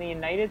originated in the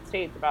United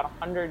States about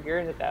 100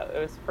 years ago. It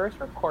was first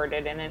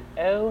recorded in an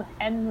O.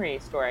 Henry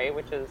story,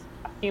 which is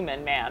a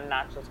human man,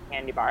 not just a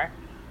candy bar,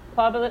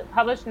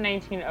 published in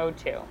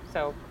 1902.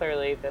 So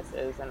clearly this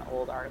is an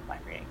old article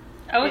I'm reading.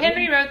 O.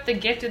 Henry wrote The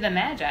Gift of the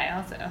Magi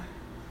also.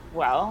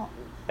 Well,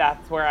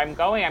 that's where I'm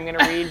going. I'm going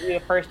to read you the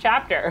first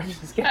chapter.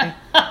 Just kidding.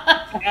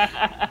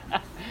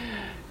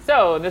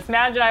 So, this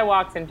Magi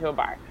walks into a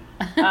bar.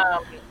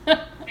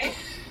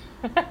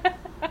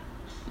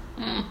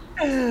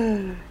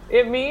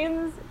 It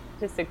means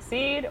to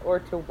succeed or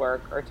to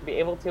work or to be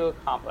able to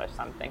accomplish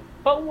something.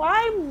 But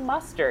why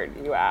mustard,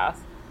 you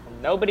ask? Well,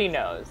 nobody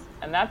knows.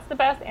 And that's the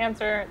best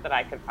answer that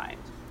I could find.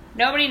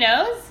 Nobody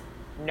knows?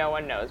 No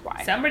one knows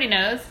why. Somebody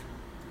knows.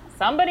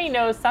 Somebody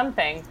knows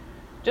something.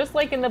 Just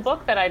like in the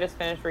book that I just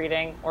finished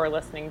reading, or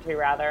listening to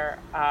rather,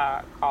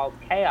 called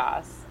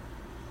Chaos,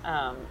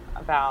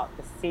 about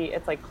the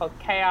it's like called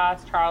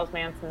Chaos, Charles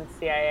Manson's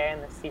CIA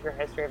and the Secret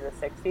History of the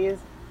 60s.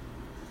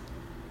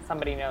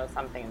 Somebody knows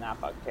something in that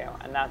book too,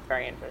 and that's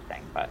very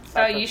interesting. But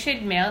you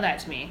should mail that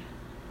to me.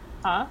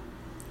 Huh?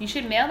 You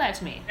should mail that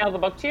to me. Mail the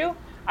book to you?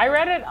 I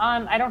read it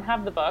on, I don't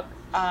have the book.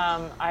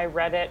 I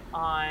read it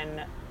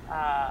on,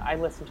 I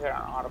listened to it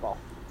on Audible.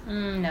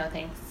 No,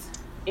 thanks.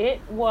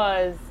 It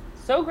was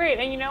So great.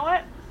 And you know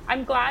what?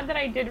 I'm glad that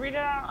I did read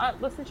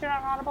it listen to it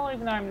on Audible,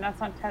 even though that's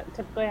not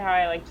typically how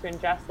I like to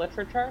ingest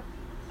literature,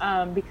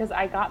 because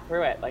I got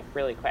through it like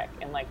really quick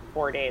in like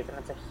 4 days, and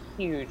it's a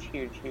huge,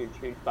 huge, huge,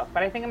 huge book.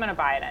 But I think I'm going to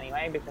buy it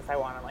anyway because I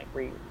want to like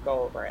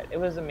go over it. It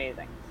was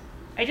amazing.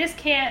 I just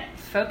can't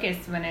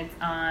focus when it's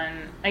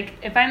on, like,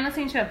 if I'm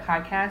listening to a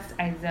podcast,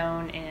 I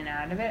zone in and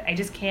out of it. I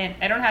just can't,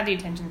 I don't have the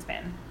attention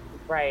span.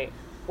 Right.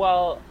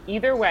 Well,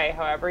 either way,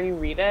 however you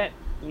read it,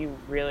 you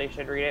really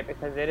should read it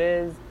because it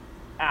is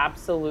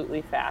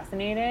absolutely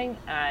fascinating,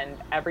 and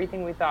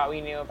everything we thought we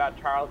knew about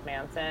Charles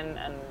Manson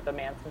and the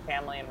Manson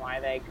family and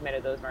why they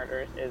committed those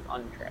murders is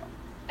untrue.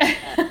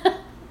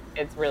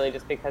 It's really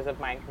just because of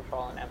mind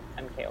control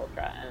and MK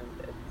Ultra, and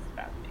it's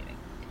fascinating.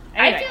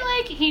 Anyway. I feel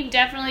like he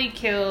definitely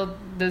killed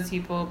those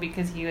people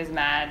because he was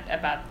mad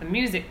about the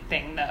music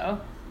thing,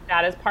 though.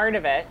 That is part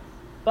of it,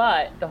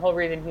 but the whole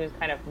reason he was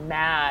kind of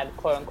mad,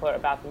 quote unquote,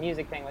 about the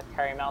music thing with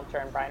Terry Melcher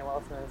and Brian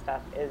Wilson and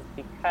stuff is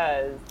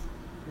because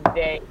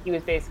he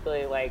was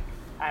basically like,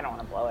 I don't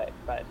want to blow it,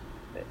 but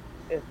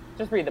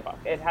just read the book.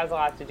 It has a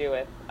lot to do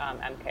with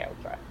MK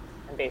Ultra,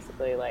 and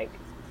basically like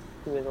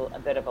he was a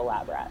bit of a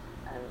lab rat,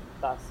 and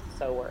thus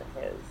so were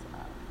his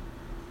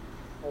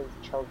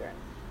children.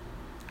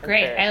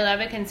 Great. I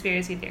love a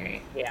conspiracy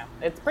theory. Yeah,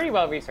 it's pretty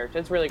well researched.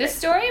 It's really great. The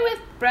story with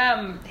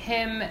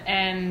him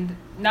and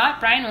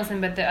not Brian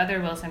Wilson, but the other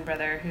Wilson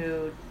brother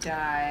who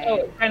died.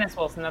 Oh, Dennis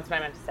Wilson. That's what I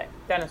meant to say.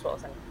 Dennis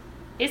Wilson.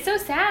 It's so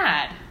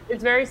sad.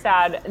 It's very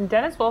sad. And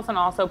Dennis Wilson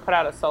also put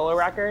out a solo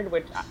record,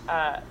 which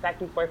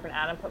Becky's boyfriend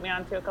Adam put me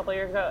onto a couple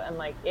years ago, and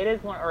like it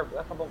is one or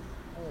a couple,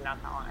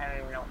 not that long. I don't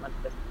even know what month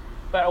it is,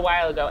 but a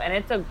while ago, and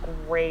it's a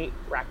great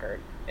record.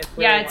 It's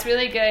really it's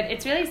really good.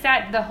 It's really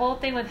sad. The whole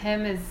thing with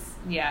him is.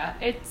 Yeah,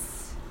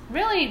 it's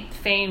really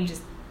fame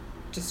just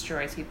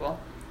destroys people.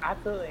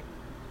 Absolutely.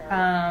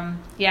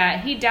 Yeah,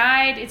 he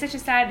died. It's such a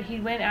sad. He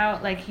went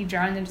out like he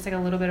drowned in just like a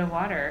little bit of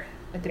water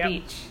at the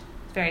beach.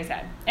 It's very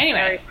sad.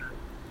 Anyway,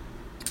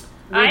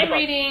 I'm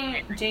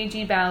reading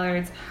J.G.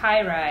 Ballard's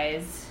High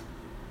Rise,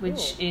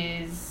 which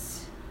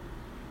is,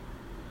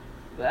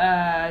 he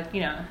wrote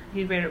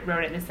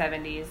it in the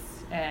 70s,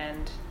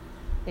 and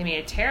they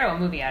made a terrible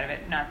movie out of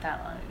it not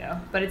that long ago.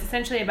 But it's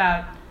essentially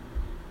about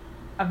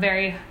a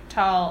very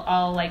tall,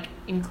 all like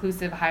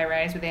inclusive high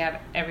rise where they have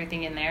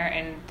everything in there,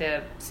 and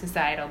the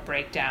societal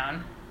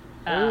breakdown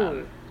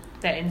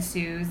that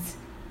ensues.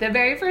 The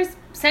very first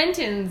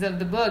sentence of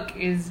the book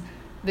is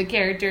the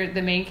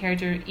main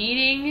character,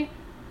 eating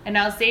an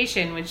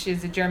Alsatian, which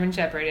is a German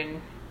Shepherd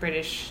in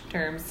British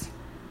terms.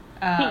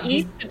 He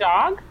eats the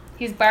dog?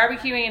 He's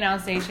barbecuing an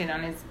Alsatian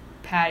on his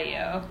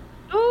patio.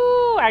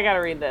 Ooh, I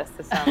gotta read this.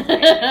 This sounds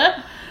great.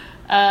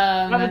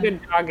 Love a good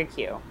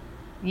dog-a-cue.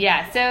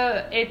 Yeah,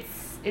 so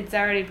it's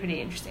already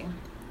pretty interesting.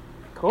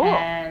 Cool.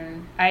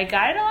 And I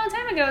got it a long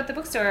time ago at the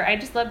bookstore. I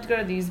just love to go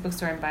to the used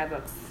bookstore and buy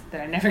books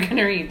that I'm never going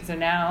to read. So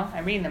now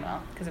I'm reading them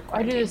all because of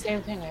quarantine. I do the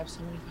same thing. I have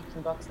so many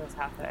fucking books in this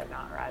house that I have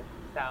not read.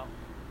 So,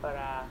 but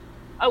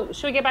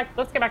should we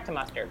let's get back to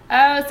mustard.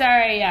 Oh,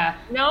 sorry. Yeah.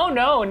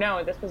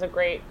 No. This was a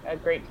great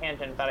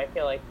tangent, but I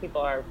feel like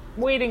people are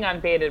waiting on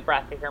bated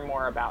breath to hear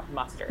more about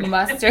mustard.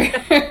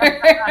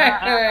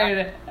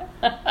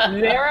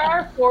 There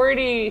are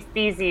 40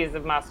 species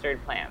of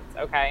mustard plants,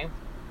 okay?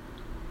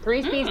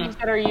 3 species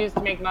that are used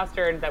to make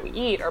mustard that we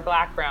eat are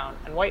black, brown,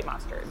 and white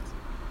mustards.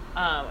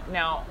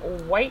 Now,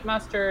 white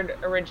mustard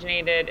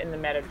originated in the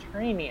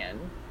Mediterranean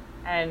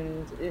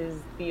and is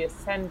the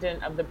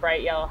ascendant of the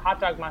bright yellow hot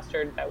dog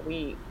mustard that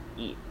we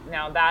eat.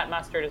 Now, that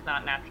mustard is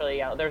not naturally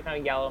yellow. There's no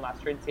yellow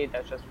mustard seed.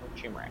 That's just from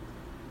turmeric.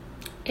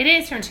 It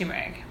is from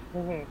turmeric.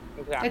 Mm-hmm,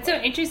 exactly. It's so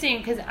interesting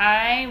because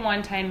I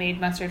one time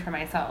made mustard for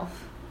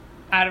myself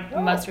out of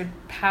mustard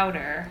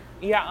powder.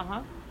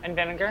 Yeah, and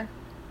vinegar.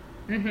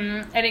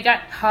 Mm-hmm. And it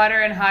got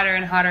hotter and hotter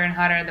and hotter and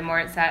hotter the more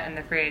it sat in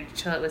the fridge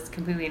till it was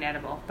completely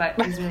inedible. But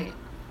it was really...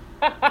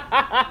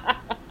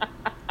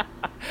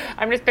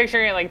 I'm just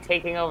picturing it like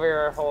taking over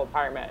your whole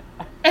apartment.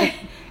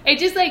 It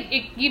just like,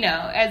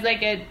 as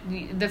like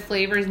the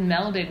flavors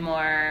melded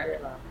more,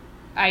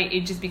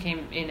 it just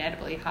became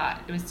inedibly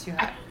hot. It was too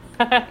hot.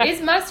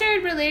 Is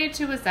mustard related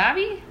to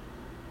wasabi?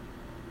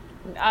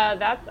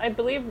 I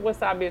believe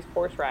wasabi is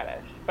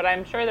horseradish, but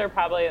I'm sure they're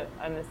probably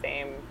in the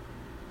same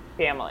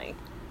family.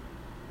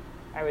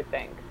 I would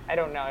think. I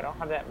don't know. I don't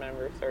have that many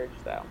research,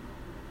 though.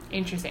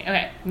 Interesting.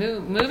 Okay,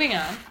 moving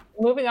on.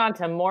 Moving on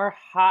to more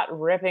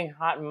ripping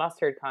hot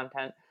mustard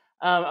content.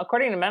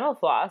 According to Mental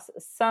Floss,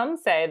 some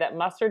say that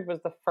mustard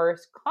was the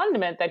first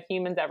condiment that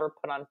humans ever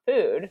put on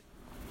food.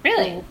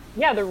 Really?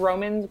 Yeah, the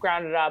Romans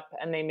ground it up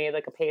and they made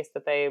like a paste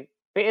that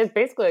it's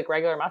basically like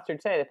regular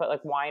mustard today. They put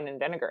like wine and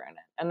vinegar in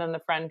it. And then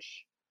the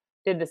French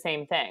did the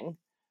same thing.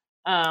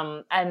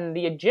 And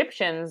the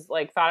Egyptians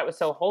thought it was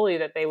so holy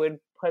that they would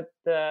put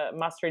the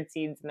mustard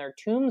seeds in their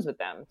tombs with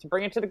them to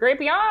bring it to the great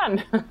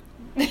beyond.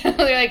 They're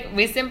like,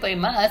 we simply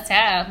must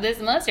have this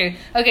mustard.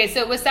 Okay,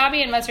 so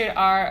wasabi and mustard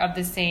are of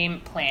the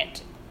same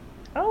plant.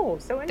 Oh,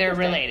 so interesting. They're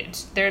related.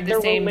 They're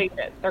the same.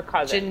 Related. They're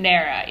cousins.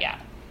 Genera, yeah.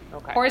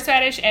 Okay.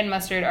 Horseradish and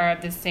mustard are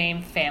of the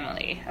same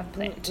family of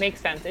plant.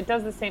 Makes sense. It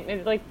does the same.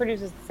 It like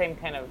produces the same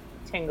kind of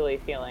tingly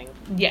feeling.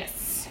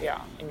 Yes.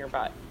 Yeah, in your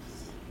butt.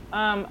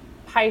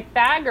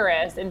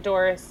 Pythagoras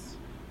endorsed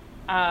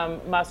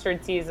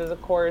mustard seeds as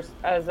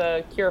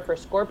a cure for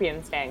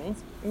scorpion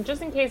stings. And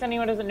just in case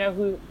anyone doesn't know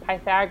who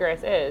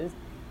Pythagoras is,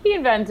 he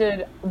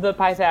invented the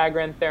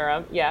Pythagorean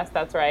theorem. Yes,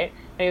 that's right.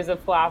 And he was a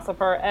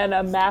philosopher and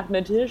a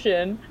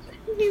mathematician.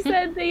 He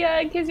said,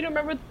 in case you don't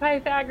remember what the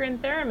Pythagorean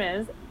theorem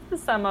is, the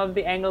sum of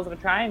the angles of a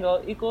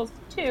triangle equals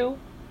 2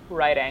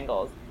 right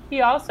angles. He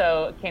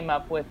also came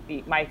up with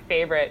my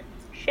favorite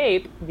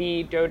shape,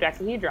 the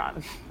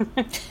dodecahedron.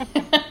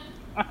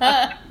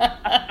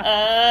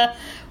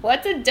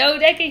 What's a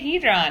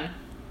dodecahedron?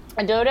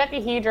 A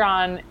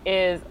dodecahedron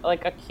is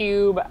like a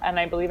cube, and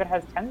I believe it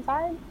has 10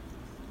 sides.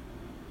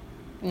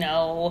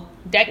 No.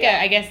 Deca,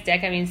 I guess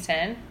deca means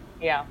 10.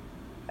 Yeah,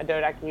 a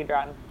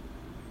dodecahedron.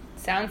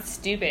 Sounds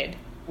stupid.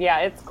 Yeah,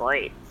 it's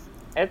great.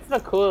 It's the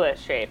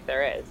coolest shape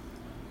there is.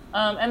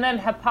 And then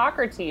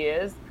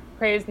Hippocrates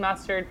praised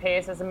mustard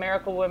paste as a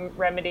miracle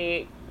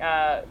remedy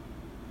that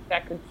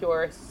could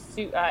cure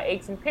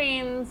aches and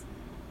pains.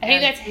 I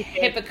think that's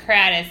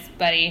Hippocrates,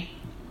 buddy.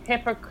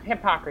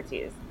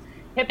 Hippocrates.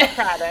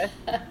 Hippocrates.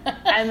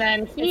 And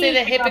then he... Say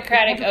the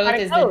Hippocratic Oath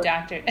is the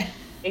doctor.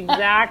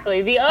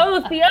 Exactly. The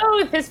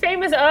oath, his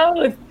famous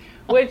oath,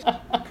 which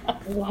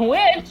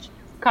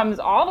comes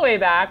all the way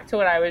back to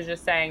what I was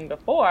just saying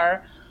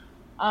before.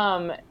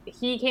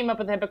 He came up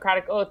with the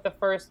Hippocratic Oath, the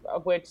first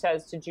of which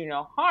says to do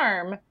no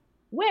harm,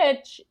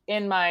 which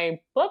in my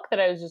book that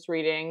I was just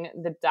reading,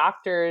 the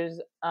doctors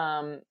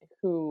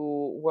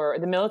who were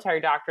the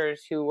military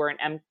doctors who were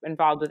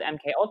involved with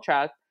MK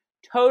Ultra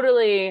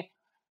totally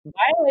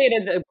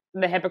violated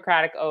the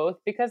Hippocratic Oath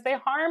because they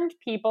harmed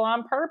people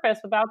on purpose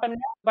without them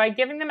knowing by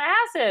giving them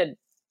acid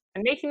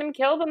and making them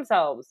kill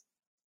themselves.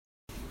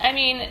 I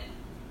mean,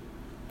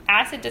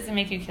 acid doesn't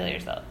make you kill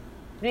yourself.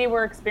 They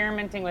were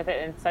experimenting with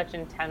it in such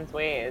intense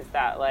ways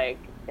that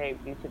these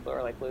people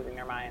were losing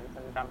their minds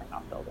and jumping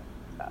off buildings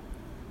and stuff.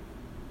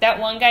 That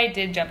one guy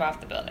did jump off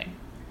the building.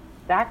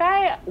 That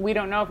guy, we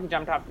don't know if he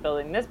jumped off the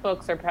building. This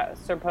book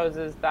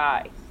supposes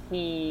that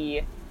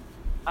he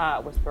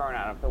was thrown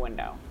out of the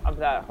window of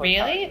the hotel.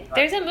 Really?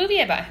 There's a movie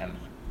about him.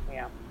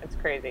 Yeah, it's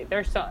crazy.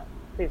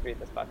 Please read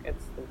this book.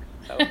 It's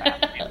so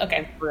fascinating.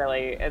 Okay.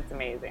 It's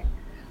amazing.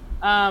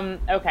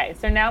 Okay,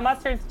 so now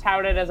mustard's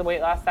touted as a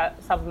weight loss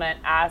supplement,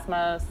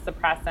 asthma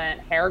suppressant,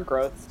 hair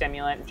growth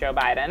stimulant. Joe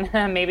Biden.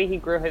 Maybe he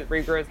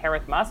regrew his hair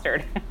with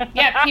mustard.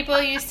 Yeah,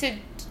 people used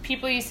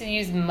to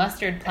use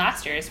mustard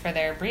plasters for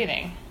their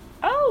breathing.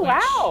 Oh,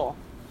 wow.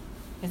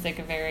 It's like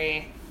a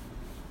very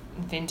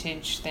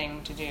vintage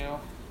thing to do.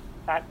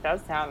 That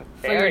does sound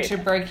for very... your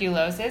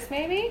tuberculosis,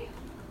 maybe?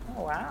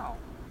 Oh, wow.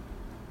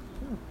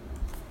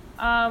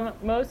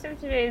 Most of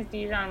today's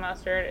Dijon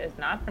mustard is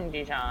not from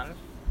Dijon.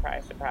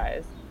 Surprise,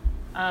 surprise.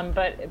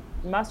 But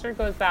mustard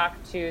goes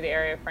back to the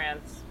area of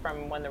France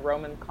from when the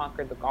Romans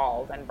conquered the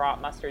Gauls and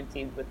brought mustard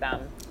seeds with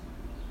them.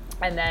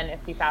 And then if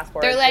you fast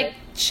forward... They're like,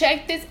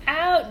 check this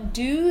out,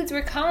 dudes,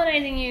 we're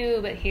colonizing you,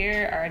 but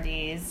here are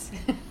these.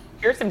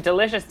 Here's some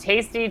delicious,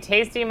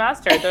 tasty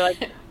mustard. They're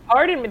like,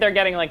 pardon me, they're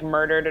getting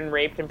murdered and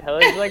raped and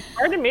pillaged. They're like,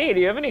 pardon me, do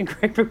you have any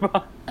Grey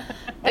Poupon?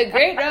 The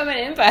great Roman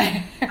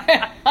Empire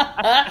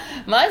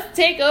must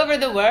take over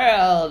the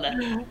world.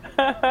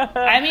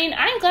 I mean,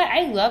 I'm glad.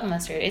 I love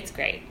mustard. It's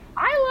great.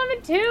 I love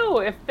it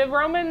too. If the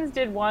Romans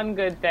did one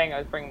good thing, it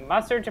was bring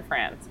mustard to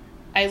France.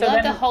 I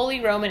love the Holy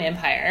Roman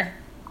Empire.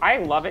 I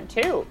love it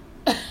too.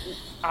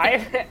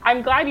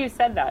 I'm glad you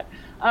said that.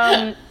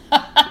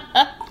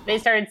 They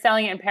started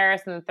selling it in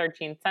Paris in the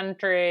 13th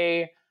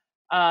century.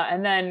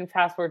 And then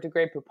fast forward to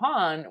Grey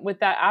Poupon, with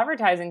that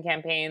advertising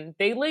campaign,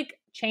 they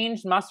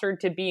changed mustard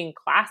to being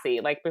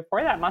classy.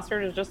 Before that,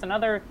 mustard was just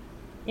another,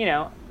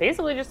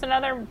 basically just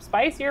another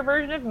spicier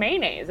version of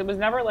mayonnaise. It was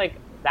never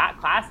that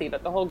classy,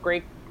 but the whole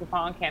Grey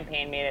Poupon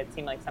campaign made it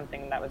seem like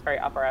something that was very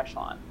upper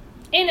echelon.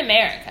 In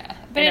America.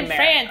 But in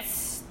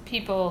France,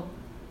 people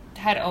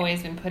had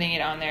always been putting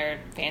it on their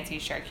fancy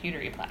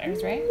charcuterie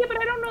platters, right? Yeah, but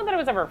I don't know that it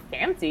was ever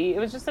fancy. It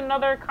was just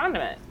another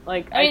condiment.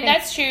 I mean,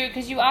 that's true,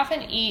 because you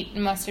often eat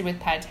mustard with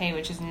pâté,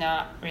 which is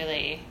not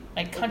really...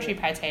 country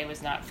pâté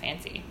was not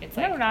fancy. It's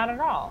no, not at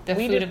all. The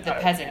food of the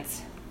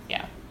peasants.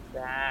 Yeah.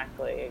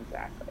 Exactly.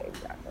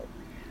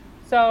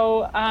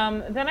 So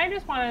then I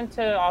just wanted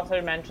to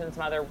also mention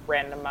some other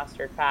random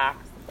mustard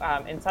facts.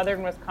 In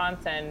southern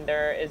Wisconsin,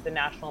 there is the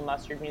National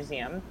Mustard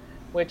Museum,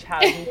 which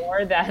has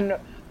more than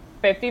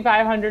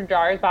 5,500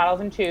 jars,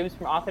 bottles, and tubes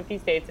from all 50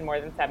 states and more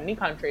than 70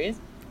 countries.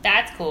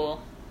 That's cool.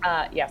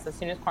 Yes, as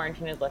soon as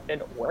quarantine is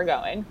lifted, we're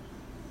going.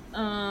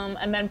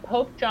 And then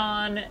Pope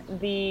John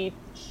the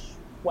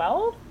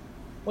 12th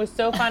was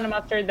so fond of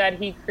mustard that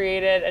he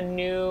created a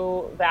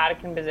new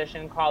Vatican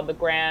position called the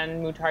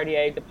Grand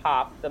Moutardier de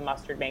Pape, the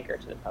mustard maker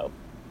to the Pope.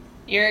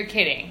 You're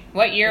kidding.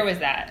 What year was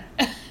that?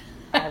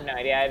 I have no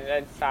idea.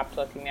 I stopped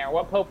looking there.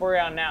 What Pope were we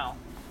on now?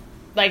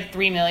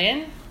 3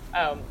 million?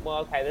 Oh, well,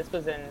 okay. This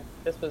was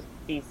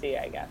BC,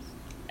 I guess.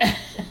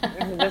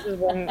 This is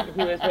when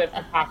he was with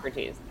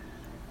Hippocrates.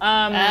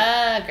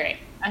 Great.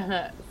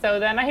 So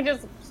then I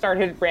just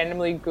started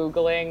randomly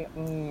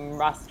Googling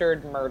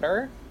mustard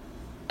murder.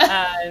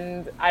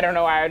 And I don't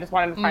know why. I just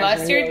wanted to find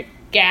mustard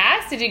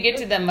gas? Did you get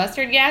to the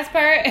mustard gas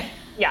part?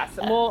 Yes.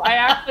 Well, I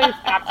actually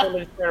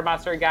stopped the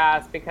mustard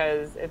gas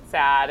because it's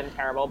sad and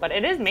terrible. But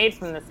it is made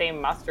from the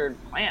same mustard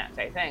plant,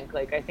 I think.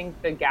 Like, I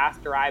think the gas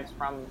derives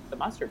from the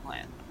mustard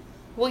plant.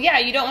 Well, yeah,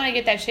 you don't want to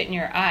get that shit in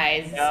your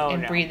eyes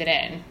and breathe it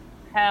in.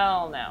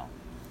 Hell no.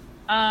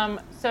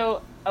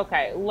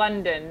 Okay,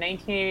 London,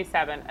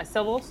 1987. A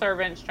civil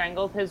servant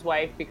strangled his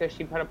wife because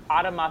she put a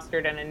pot of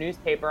mustard and a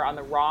newspaper on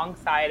the wrong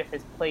side of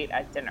his plate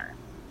at dinner.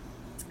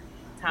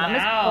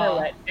 Thomas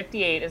Corlett,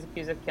 58, is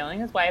accused of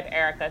killing his wife,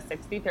 Erica,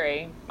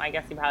 63. I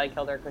guess he probably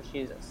killed her because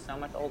she's so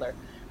much older.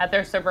 At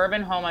their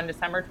suburban home on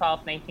December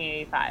 12,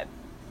 1985.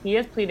 He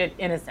has pleaded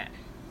innocent.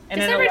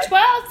 December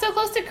 12th? So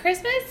close to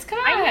Christmas? Come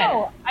on.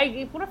 I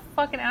know. What a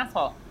fucking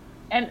asshole.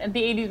 And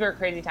the 80s were a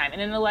crazy time. In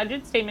an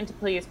alleged statement to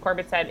police,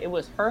 Corbett said, "It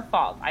was her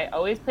fault. I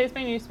always placed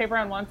my newspaper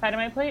on one side of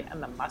my plate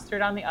and the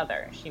mustard on the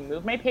other. She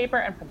moved my paper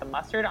and put the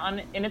mustard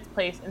in its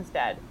place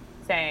instead,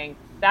 saying,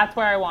 'That's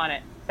where I want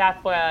it.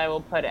 That's where I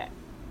will put it.'"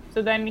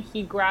 So then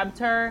he grabbed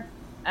her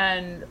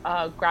and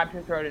grabbed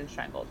her throat and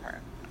strangled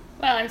her.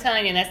 Well, I'm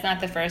telling you, that's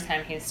not the first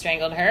time he's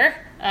strangled her.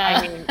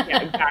 I mean,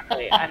 yeah,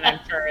 exactly. And I'm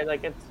sure,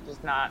 it's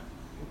just not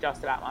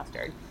just about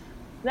mustard.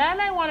 Then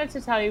I wanted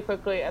to tell you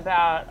quickly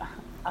about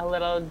a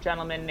little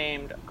gentleman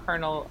named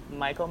Colonel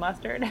Michael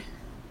Mustard.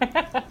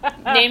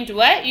 Named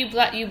what?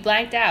 You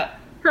blanked out.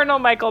 Colonel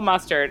Michael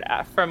Mustard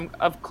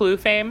of Clue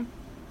fame.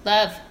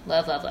 Love.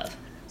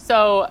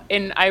 So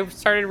I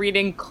started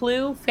reading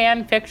Clue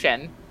fan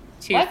fiction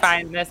to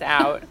find this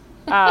out.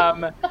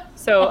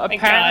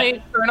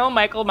 Apparently Colonel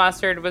Michael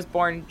Mustard was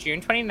born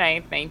June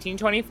 29th,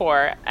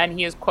 1924, and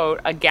he is,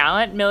 quote, "a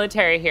gallant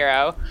military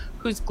hero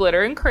whose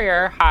glittering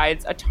career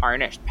hides a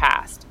tarnished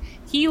past.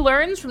 He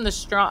learns from the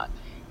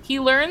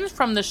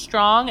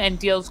strong and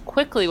deals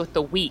quickly with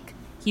the weak.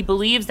 He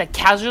believes that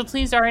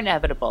casualties are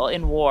inevitable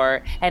in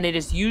war, and it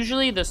is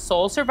usually the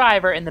sole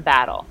survivor in the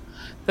battle.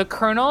 The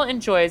colonel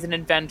enjoys an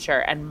adventure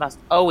and must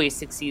always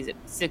succeed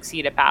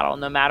at battle,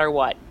 no matter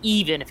what,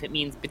 even if it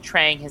means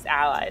betraying his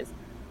allies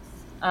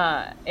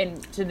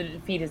and to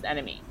defeat his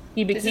enemy.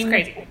 This is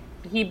crazy.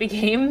 He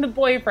became the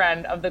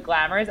boyfriend of the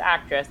glamorous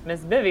actress,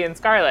 Miss Vivian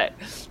Scarlett.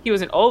 He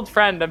was an old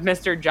friend of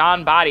Mr.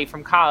 John Body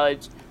from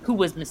college, who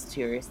was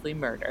mysteriously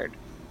murdered."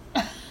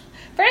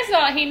 First of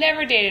all, he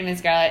never dated Miss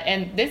Scarlett,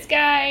 and this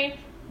guy,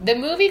 the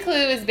movie Clue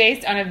is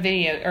based on a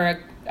video or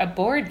a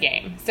board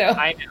game. So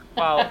I know.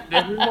 Well,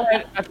 this is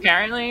what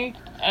apparently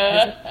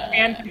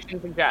fan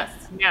fiction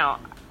suggests. Now,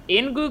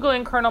 in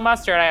Googling Colonel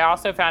Mustard, I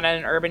also found in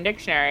an Urban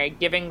Dictionary,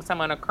 giving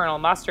someone a Colonel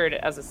Mustard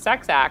as a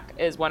sex act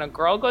is when a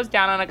girl goes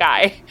down on a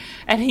guy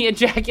and he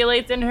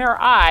ejaculates in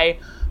her eye,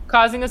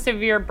 causing a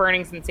severe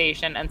burning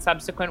sensation and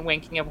subsequent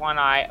winking of one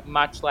eye,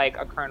 much like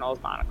a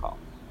colonel's monocle.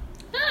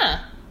 Huh.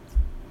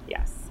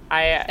 Yes.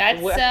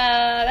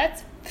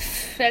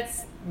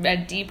 That's a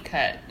deep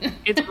cut.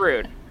 It's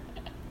rude,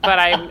 but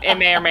it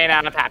may or may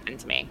not have happened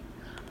to me.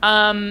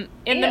 In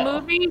the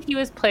movie, he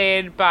was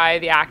played by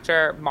the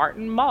actor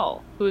Martin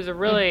Mull, who is a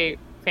really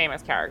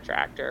famous character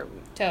actor.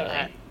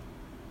 Totally.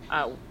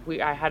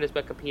 I had his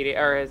Wikipedia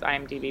or his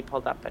IMDb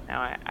pulled up, but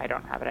now I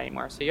don't have it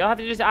anymore. So you'll have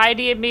to just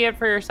IMDb it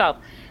for yourself.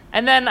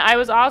 And then I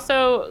was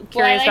also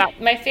curious about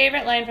my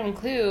favorite line from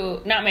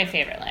Clue. Not my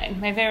favorite line.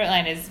 My favorite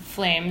line is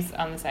flames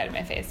on the side of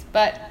my face.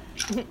 But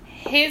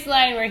his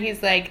line where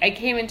he's like, "I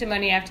came into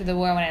money after the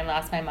war when I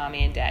lost my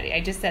mommy and daddy." I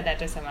just said that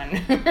to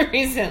someone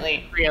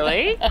recently.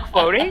 Really?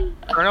 Quoting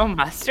Colonel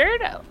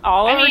Mustard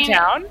all over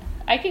town?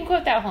 I can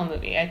quote that whole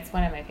movie. It's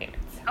one of my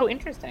favorites. Oh,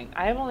 interesting.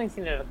 I have only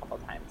seen it a couple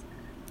times.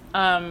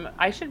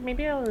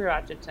 Maybe I'll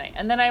rewatch it tonight.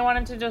 And then I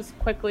wanted to just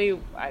quickly,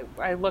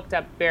 I looked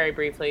up very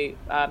briefly,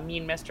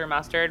 Mean Mr.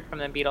 Mustard from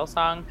the Beatles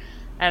song.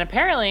 And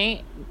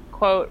apparently,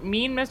 quote,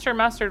 "Mean Mr.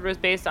 Mustard was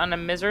based on a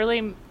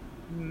miserly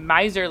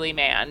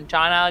man,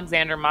 John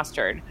Alexander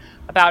Mustard,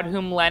 about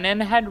whom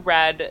Lennon had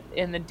read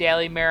in the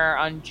Daily Mirror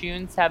on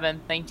June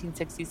 7th,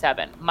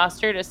 1967.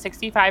 Mustard, a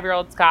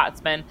 65-year-old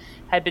Scotsman,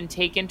 had been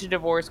taken to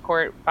divorce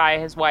court by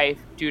his wife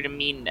due to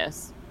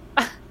meanness."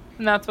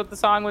 And that's what the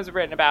song was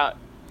written about.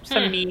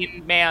 Some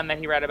mean man that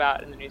he read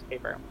about in the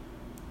newspaper.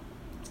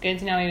 It's good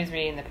to know he was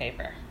reading the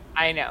paper.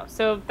 I know.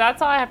 So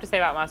that's all I have to say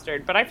about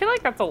mustard, but I feel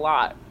like that's a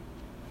lot.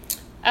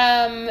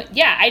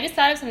 Yeah, I just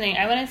thought of something.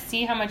 I want to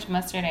see how much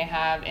mustard I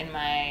have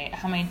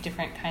how many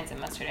different kinds of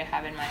mustard I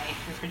have in my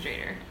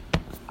refrigerator.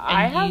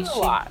 I have a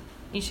lot.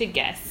 You should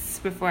guess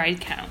before I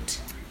count.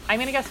 I'm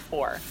going to guess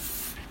 4.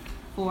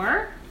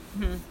 4?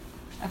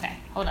 Mm-hmm. Okay,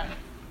 hold on.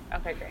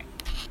 Okay, great.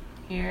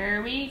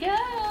 Here we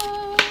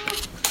go.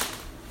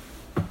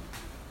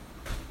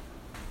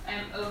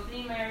 I'm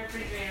opening my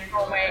refrigerator door.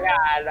 Oh my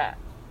god.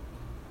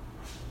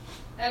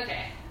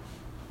 Okay.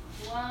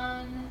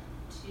 1,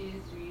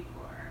 2, 3,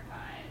 4, 5,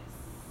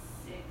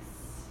 6,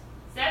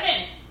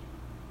 7.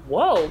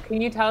 Whoa, can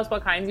you tell us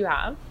what kinds you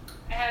have?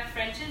 I have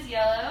French's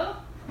Yellow,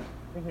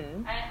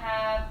 Mm-hmm. I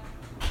have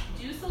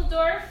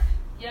Dusseldorf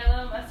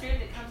yellow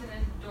mustard that comes in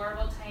this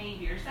adorable tiny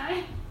beer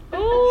sign.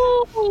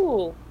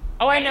 Ooh!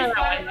 Oh, I know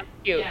that one. That's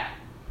cute. Yeah.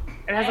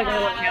 It has like a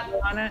little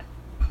handle on it.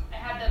 I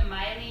have the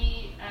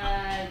Miley.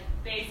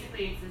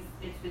 Basically,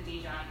 it's the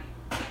Dijon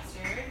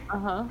mustard.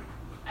 Uh-huh.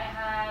 I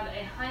have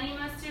a honey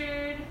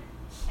mustard.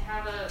 I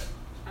have a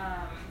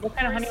What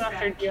kind of honey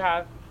mustard do you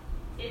have?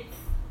 It's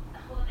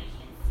hold on, I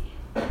can't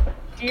see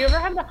it. Do you ever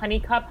have the honey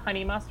cup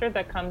honey mustard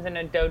that comes in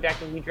a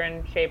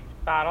dodecahedron shaped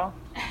bottle?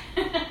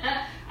 I've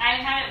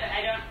had it, but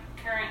I don't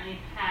currently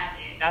have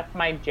it. That's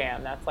my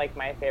jam. That's like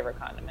my favorite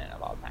condiment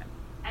of all time.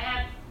 I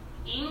have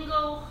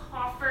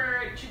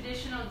Ingelhofer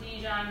traditional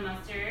Dijon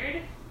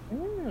mustard.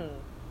 Mm.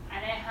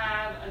 And I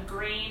have a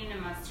grain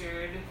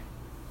mustard.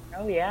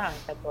 Oh yeah,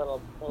 that's a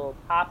little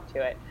pop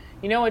to it.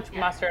 You know which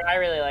mustard I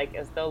really like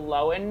is the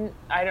Lowen.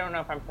 I don't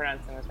know if I'm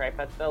pronouncing this right,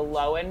 but the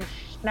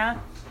Lowenschna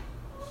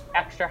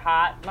extra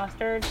hot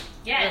mustard.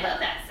 Yeah, I love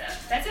that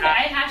stuff. That's what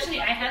I have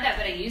that,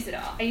 but I use it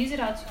all. I use it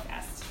all too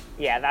fast.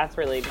 Yeah, that's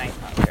really nice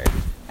mustard.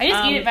 I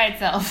just eat it by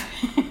itself.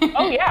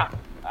 Oh yeah,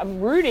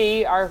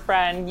 Rudy, our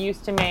friend,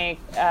 used to make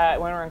when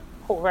we were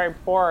very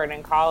poor and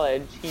in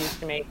college. He used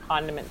to make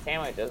condiment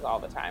sandwiches all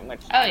the time,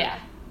 which I'm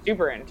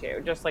super into.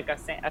 Just like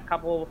a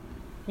couple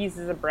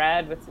pieces of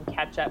bread with some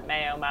ketchup,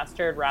 mayo,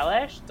 mustard,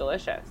 relish,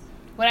 delicious.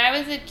 When I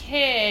was a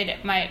kid,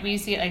 we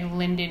used to get like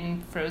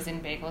Linden frozen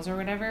bagels or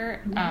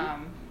whatever,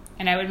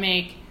 and I would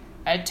make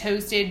a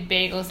toasted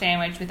bagel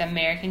sandwich with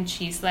American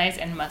cheese slice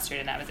and mustard,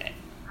 and that was it.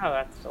 Oh,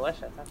 that's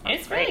delicious.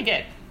 It's really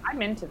good.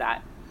 I'm into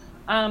that.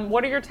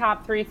 What are your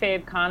top 3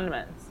 fave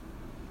condiments?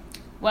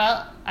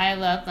 Well, I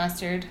love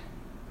mustard.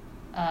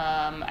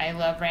 I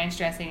love ranch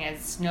dressing,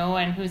 as no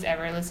one who's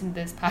ever listened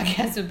to this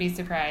podcast would be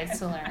surprised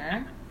to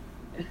learn.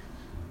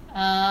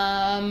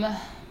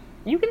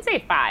 You can say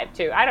 5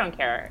 too. I don't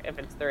care if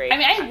it's 3. I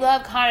mean, I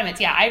love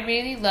condiments. Yeah, I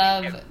really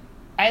love.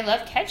 I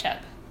love ketchup.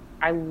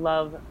 I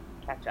love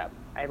ketchup.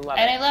 I love it.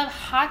 And I love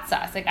hot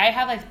sauce. Like I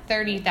have like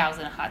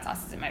 30,000 hot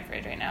sauces in my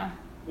fridge right now.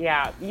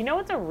 Yeah, you know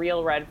what's a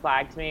real red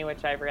flag to me,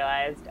 which I've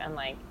realized, and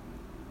like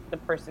the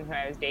person who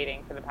I was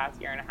dating for the past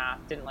year and a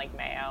half didn't like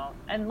mayo,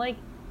 and like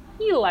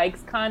he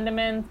likes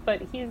condiments,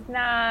 but he's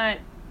not.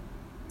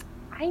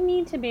 I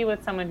need to be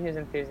with someone who's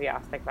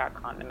enthusiastic about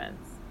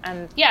condiments.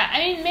 And yeah, I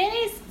mean,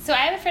 mayonnaise. So I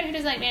have a friend who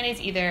doesn't like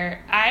mayonnaise either.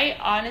 I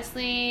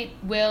honestly,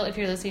 Will, if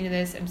you're listening to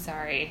this, I'm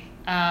sorry.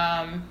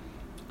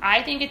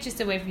 I think it's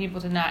just a way for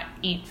people to not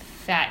eat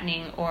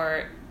fattening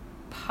or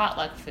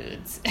potluck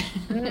foods.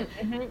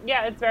 Mm-hmm.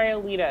 Yeah, it's very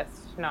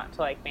elitist not to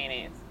like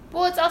mayonnaise.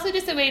 Well, it's also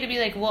just a way to be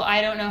like, well,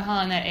 I don't know how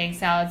long that egg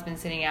salad's been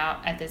sitting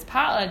out at this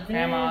potluck,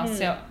 Grandma,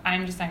 so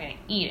I'm just not going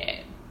to eat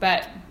it.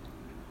 But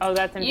oh,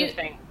 that's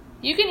interesting.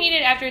 You can eat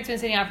it after it's been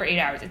sitting out for 8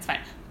 hours. It's fine.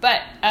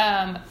 But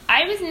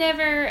I was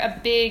never a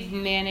big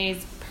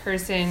mayonnaise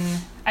person.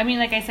 I mean,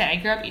 like I said, I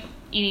grew up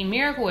eating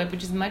Miracle Whip,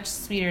 which is much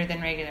sweeter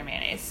than regular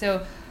mayonnaise.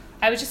 So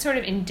I was just sort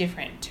of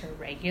indifferent to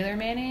regular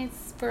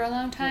mayonnaise for a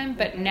long time.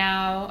 But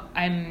now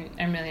I'm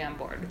really on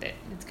board with it.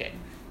 It's good.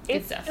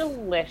 It's stuff.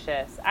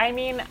 Delicious. I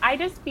mean, I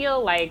just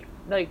feel like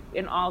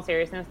in all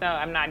seriousness, though,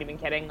 I'm not even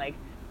kidding. Like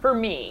for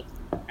me,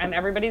 and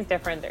everybody's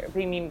different.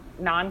 I mean,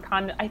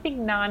 I think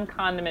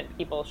non-condiment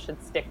people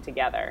should stick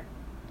together.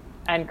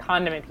 And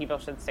condiment people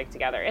should stick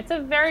together. It's a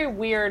very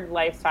weird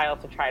lifestyle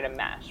to try to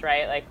mesh,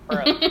 right? Like for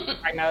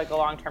like a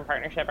long-term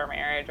partnership or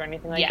marriage or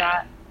anything like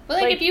that.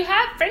 Well, like if you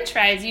have French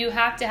fries, you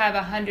have to have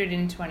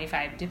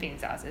 125 dipping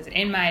sauces,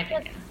 in my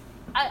opinion.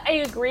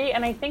 I agree,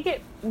 and I think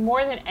it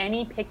more than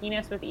any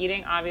pickiness with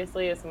eating.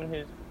 Obviously, as someone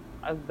who's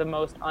the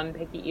most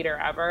unpicky eater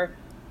ever,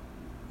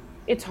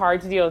 it's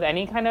hard to deal with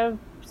any kind of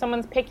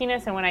someone's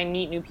pickiness. And when I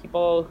meet new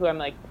people who I'm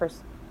like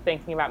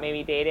thinking about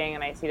maybe dating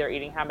and I see their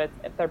eating habits,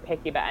 if they're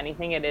picky about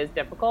anything, it is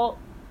difficult.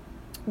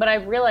 But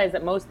I've realized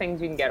that most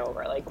things you can get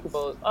over. Like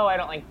people, I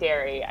don't like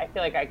dairy. I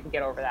feel like I could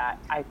get over that.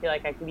 I feel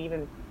like I could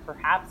even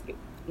perhaps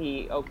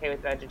be okay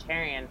with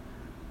vegetarian.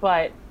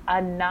 But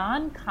a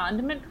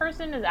non-condiment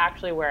person is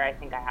actually where I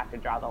think I have to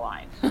draw the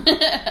line.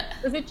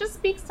 Because it just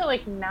speaks to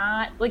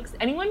not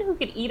anyone who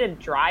could eat a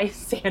dry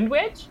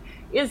sandwich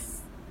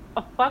is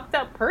a fucked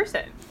up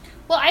person.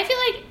 Well, I feel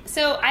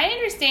like, I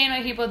understand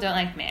why people don't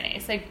like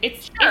mayonnaise. Like,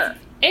 it's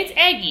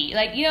eggy.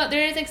 Like,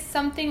 there is,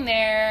 something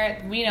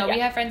there. We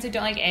have friends who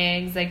don't like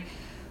eggs. Like,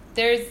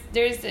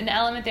 there's an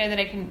element there that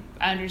I can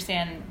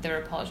understand the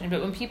repulsion.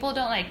 But when people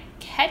don't like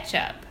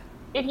ketchup.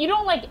 If you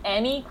don't like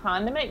any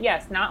condiment,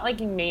 yes, not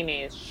liking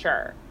mayonnaise,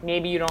 sure.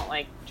 Maybe you don't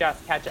like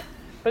just ketchup.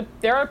 But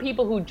there are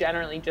people who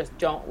generally just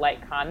don't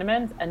like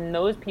condiments, and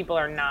those people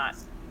are not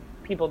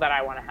people that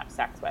I want to have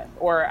sex with.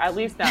 Or at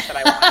least not that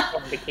I want to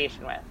go on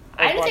vacation with.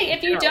 I just think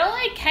if you don't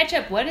like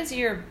ketchup, what is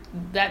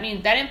that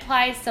means? That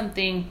implies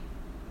something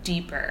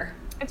deeper.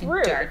 It's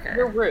rude. Darker.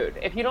 You're rude.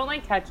 If you don't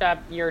like ketchup,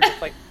 you're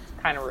just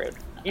kind of rude.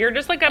 You're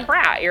just like a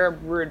brat. You're a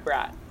rude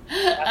brat.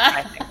 That's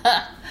my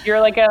thing.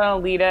 You're like an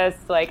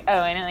elitist, I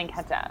don't like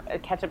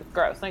ketchup. Ketchup is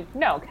gross. Like,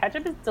 no,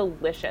 ketchup is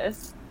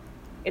delicious.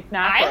 It's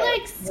not. I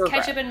like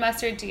ketchup and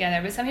mustard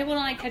together, but some people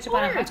don't like ketchup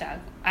on a hot dog.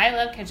 I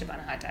love ketchup on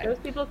a hot dog. Those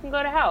people can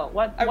go to hell.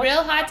 A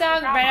real hot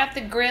dog right off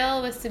the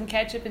grill with some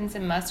ketchup and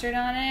some mustard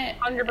on it.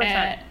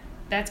 100%.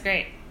 That's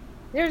great.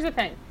 Here's the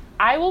thing.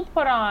 I will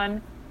put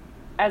on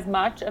as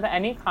much of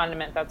any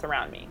condiment that's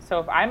around me. So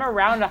if I'm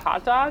around a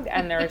hot dog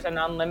and there's an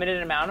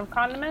unlimited amount of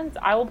condiments,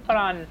 I will put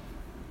on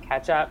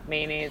ketchup,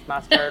 mayonnaise,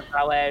 mustard,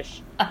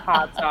 relish,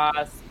 hot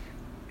sauce,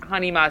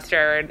 honey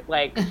mustard,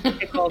 like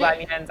pickled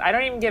onions. I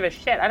don't even give a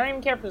shit. I don't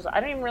even care I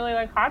don't even really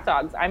like hot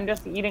dogs. I'm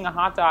just eating a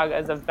hot dog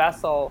as a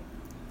vessel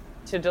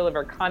to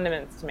deliver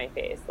condiments to my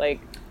face. Like,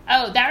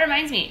 oh, that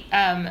reminds me.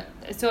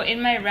 So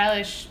in my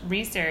relish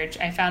research,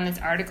 I found this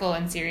article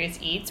in Serious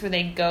Eats where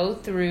they go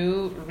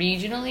through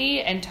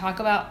regionally and talk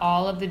about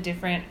all of the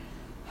different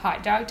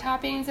hot dog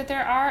toppings that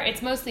there are.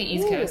 It's mostly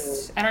East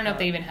Coast. I don't know if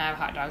they even have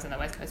hot dogs on the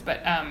West Coast,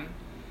 but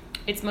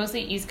it's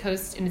mostly East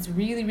Coast, and it's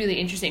really, really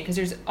interesting because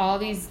there's all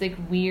these like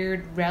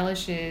weird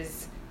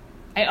relishes.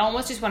 I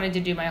almost just wanted to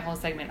do my whole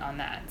segment on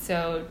that.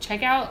 So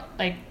check out,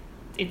 like,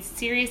 it's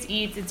Serious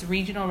Eats, it's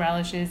regional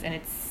relishes, and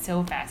it's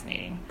so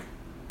fascinating.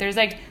 There's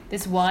like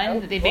this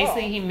one that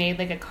he made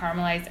like a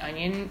caramelized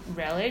onion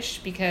relish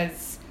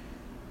because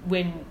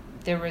when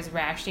there was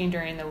rationing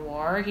during the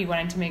war, he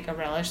wanted to make a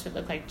relish that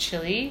looked like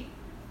chili.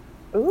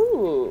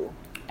 Ooh.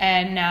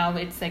 And now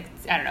it's like,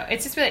 I don't know.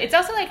 It's just really, it's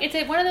also like, it's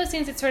one of those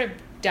things that's sort of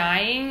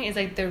dying, is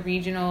like the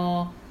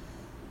regional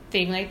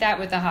thing like that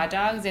with the hot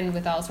dogs and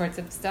with all sorts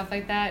of stuff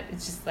like that.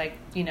 It's just like,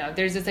 you know,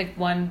 there's this like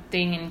one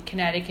thing in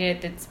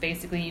Connecticut that's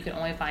basically you can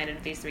only find it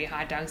at these 3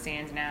 hot dog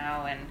stands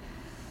now, and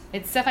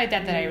it's stuff like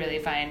that that I really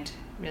find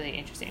really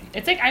interesting.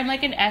 It's like I'm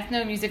like an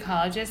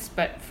ethnomusicologist,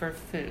 but for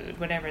food,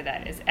 whatever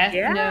that is.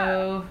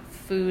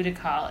 Food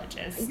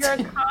ecologist. You're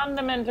a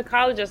condiment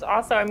ecologist.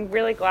 Also, I'm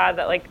really glad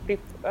that like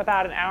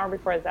about an hour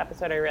before this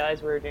episode, I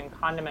realized we were doing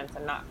condiments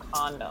and not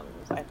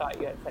condoms. I thought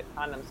you had said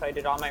condoms, so I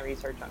did all my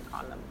research on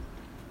condoms.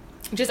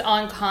 Just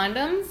on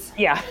condoms?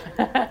 Yeah.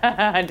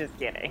 I'm just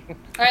kidding.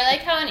 Or I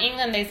like how in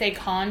England they say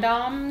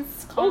condoms.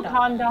 Oh,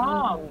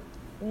 condom.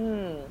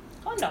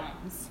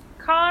 Condoms.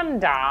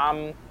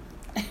 Condom.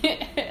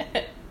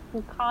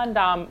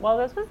 Condom. Well,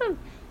 this was an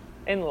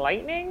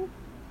enlightening,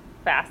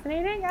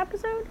 fascinating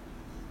episode.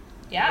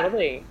 Yeah.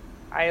 Really.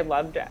 I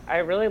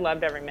really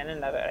loved every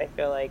minute of it. I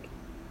feel like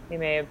it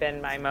may have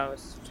been my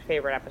most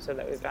favorite episode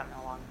that we've done in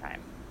a long time.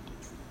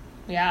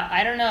 Yeah,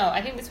 I don't know.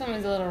 I think this one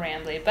was a little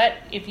rambly. But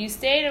if you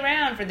stayed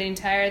around for the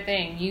entire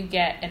thing, you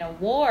get an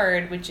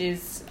award, which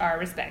is our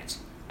respect.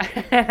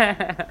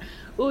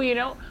 Ooh, you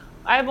know,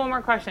 I have one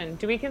more question.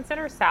 Do we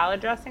consider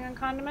salad dressing a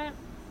condiment?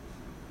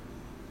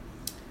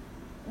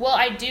 Well,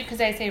 I do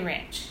because I say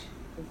ranch.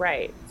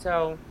 Right.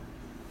 So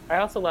I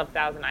also love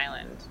Thousand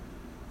Island.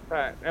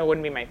 But it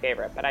wouldn't be my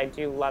favorite, but I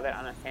do love it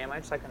on a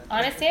sandwich.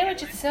 On a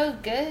sandwich, it's so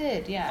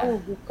good, yeah.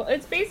 Oh,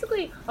 it's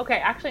basically, okay,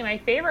 actually my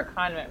favorite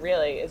condiment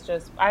really is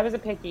just, I was a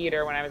picky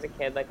eater when I was a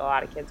kid, like a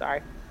lot of kids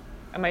are.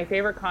 And my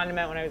favorite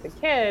condiment when I was a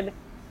kid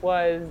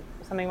was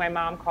something my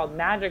mom called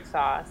magic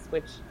sauce,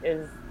 which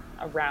is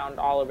around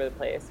all over the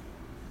place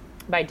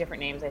by different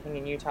names. I think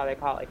in Utah they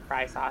call it like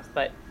fry sauce,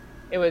 but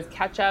it was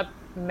ketchup,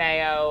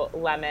 mayo,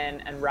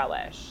 lemon, and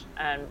relish.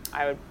 And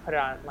I would put it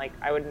on, like,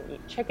 I wouldn't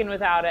eat chicken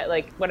without it.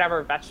 Like,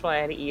 whatever vegetable I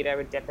had to eat, I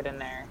would dip it in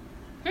there.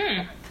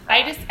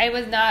 I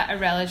was not a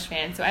relish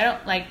fan, so I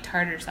don't like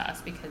tartar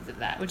sauce because of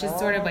that, which is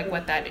sort of like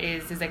what that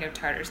is like a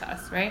tartar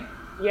sauce, right?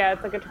 Yeah,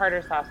 it's like a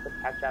tartar sauce with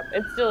ketchup.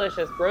 It's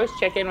delicious. Roast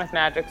chicken with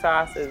magic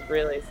sauce is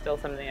really still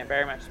something that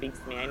very much speaks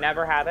to me. I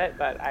never have it,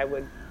 but I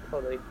would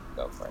totally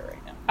go for it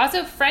right now.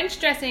 Also, French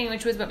dressing,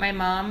 which was what my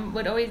mom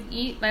would always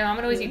eat. My mom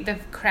would always eat the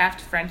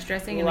Kraft French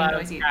dressing, and we'd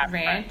always eat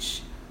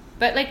ranch.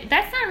 But, like,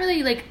 that's not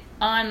really, like,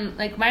 on...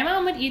 Like, my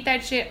mom would eat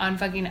that shit on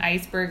fucking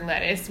iceberg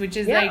lettuce, which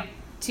is, like,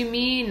 to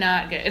me,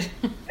 not good.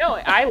 No,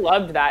 I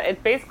loved that.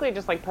 It's basically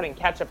just like putting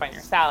ketchup on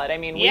your salad. I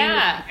mean, we used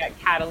to get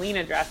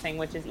Catalina dressing,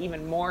 which is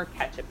even more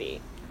ketchup-y.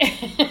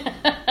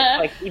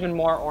 Like, even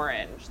more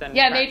orange than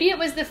Yeah, French. maybe it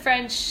was the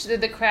French,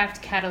 the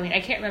Kraft Catalina.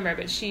 I can't remember,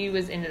 but she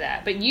was into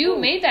that. But you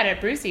made that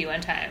at Brucey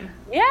one time.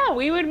 Yeah,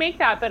 we would make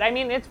that. But, I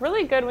mean, it's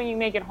really good when you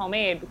make it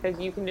homemade because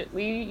you can...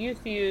 We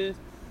used to use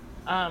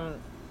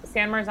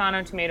San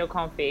Marzano tomato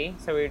confit.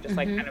 So we would just,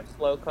 like, kind of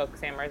slow-cook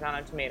San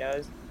Marzano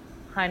tomatoes.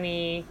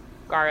 Honey,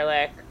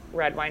 garlic,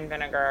 red wine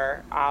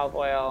vinegar, olive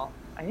oil.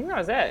 I think that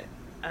was it.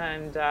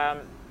 And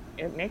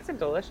it makes a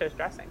delicious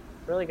dressing.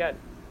 Really good.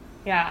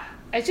 Yeah.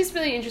 It's just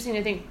really interesting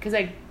to think, because,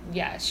 like,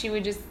 yeah, she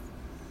would just,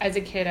 as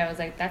a kid, I was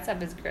like, that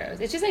stuff is gross.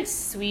 It's just, like,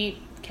 sweet,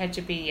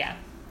 ketchup-y, yeah.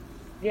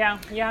 Yeah,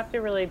 you have to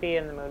really be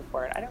in the mood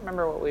for it. I don't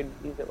remember what we'd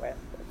use it with.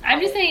 I'm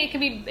just saying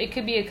it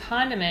could be a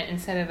condiment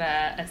instead of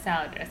a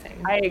salad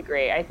dressing. I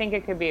agree. I think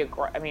it could be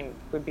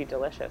would be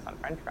delicious on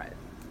French fries.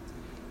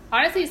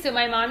 Honestly, so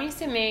my mom used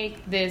to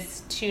make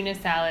this tuna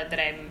salad that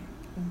I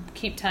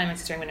keep telling my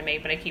sister I'm going to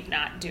make, but I keep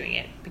not doing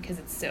it because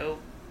it's so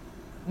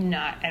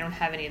I don't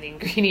have any of the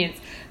ingredients.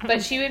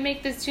 But she would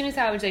make this tuna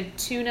salad, which is like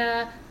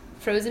tuna,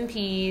 frozen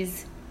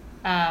peas,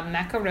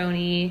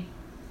 macaroni,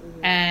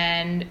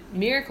 and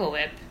Miracle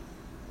Whip.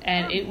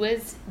 and it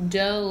was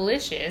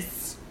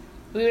delicious.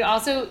 We would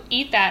also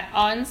eat that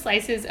on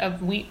slices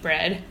of wheat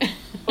bread,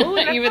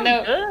 even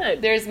though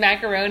good. There's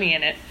macaroni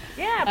in it.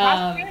 Yeah,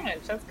 pasta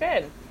sandwich. That's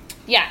good.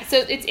 Yeah, so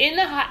it's in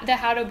the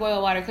How to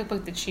Boil Water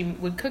cookbook that she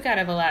would cook out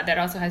of a lot. That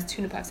also has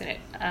tuna puffs in it.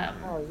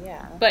 Oh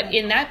yeah. But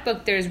in that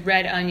book, there's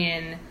red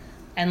onion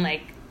and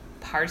like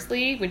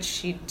parsley, which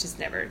she just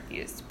never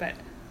used. But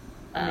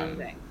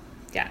Amazing.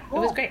 Yeah, Cool.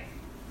 It was great.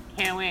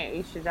 Can't wait.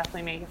 We should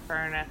definitely make it for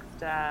our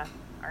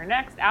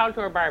next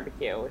outdoor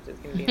barbecue, which is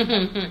going to be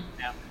amazing.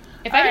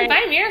 If I can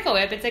find Miracle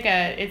Whip, it's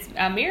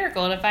a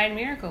miracle to find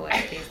Miracle Whip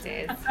these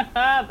days.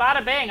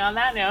 Bada bing. On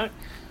that note,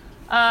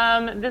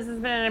 this has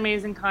been an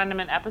amazing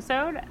condiment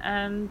episode,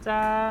 and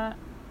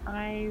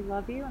I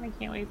love you, and I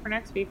can't wait for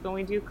next week when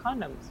we do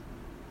condoms.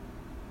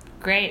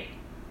 Great.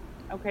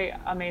 Okay,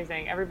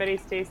 amazing. Everybody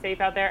stay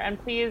safe out there,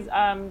 and please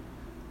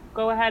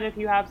go ahead if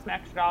you have some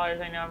extra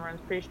dollars. I know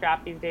everyone's pretty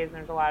strapped these days, and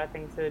there's a lot of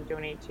things to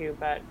donate to,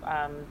 but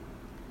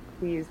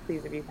please,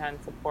 if you can,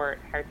 support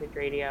Heritage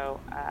Radio.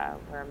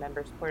 We're a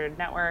member-supported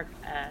network,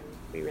 and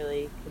we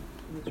really could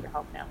use your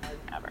help now more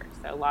than ever.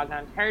 So log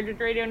on to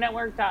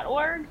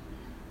heritageradionetwork.org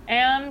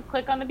and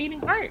click on the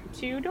beating heart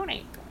to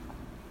donate.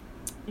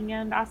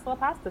 And hasta la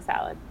pasta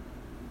salad.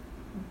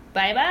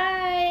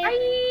 Bye-bye.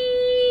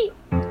 Bye!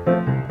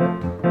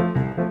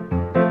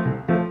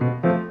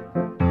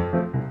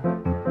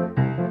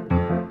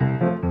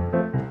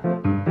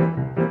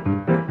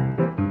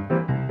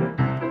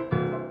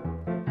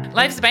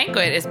 Life's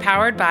Banquet is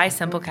powered by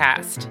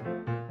Simplecast.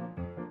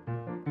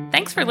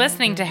 Thanks for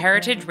listening to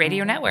Heritage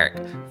Radio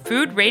Network,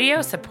 food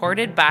radio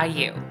supported by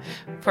you.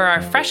 For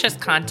our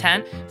freshest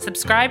content,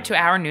 subscribe to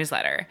our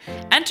newsletter.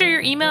 Enter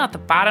your email at the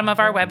bottom of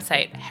our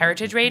website,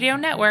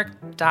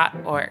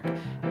 heritageradionetwork.org,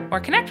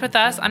 or connect with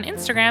us on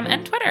Instagram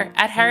and Twitter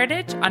at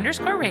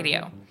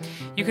heritage_radio.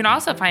 You can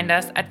also find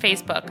us at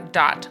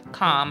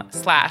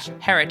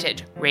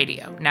facebook.com/Heritage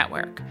Radio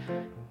Network.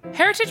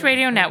 Heritage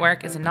Radio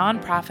Network is a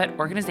nonprofit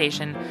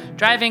organization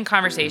driving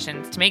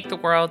conversations to make the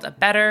world a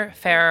better,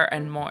 fairer,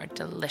 and more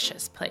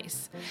delicious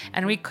place.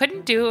 And we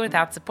couldn't do it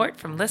without support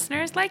from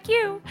listeners like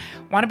you.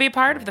 Want to be a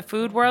part of the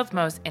food world's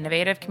most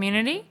innovative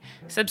community?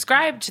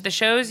 Subscribe to the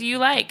shows you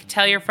like,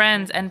 tell your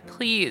friends, and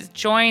please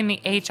join the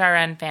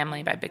HRN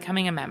family by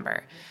becoming a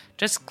member.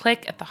 Just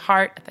click at the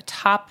heart at the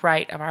top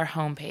right of our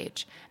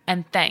homepage.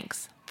 And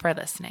thanks for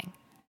listening.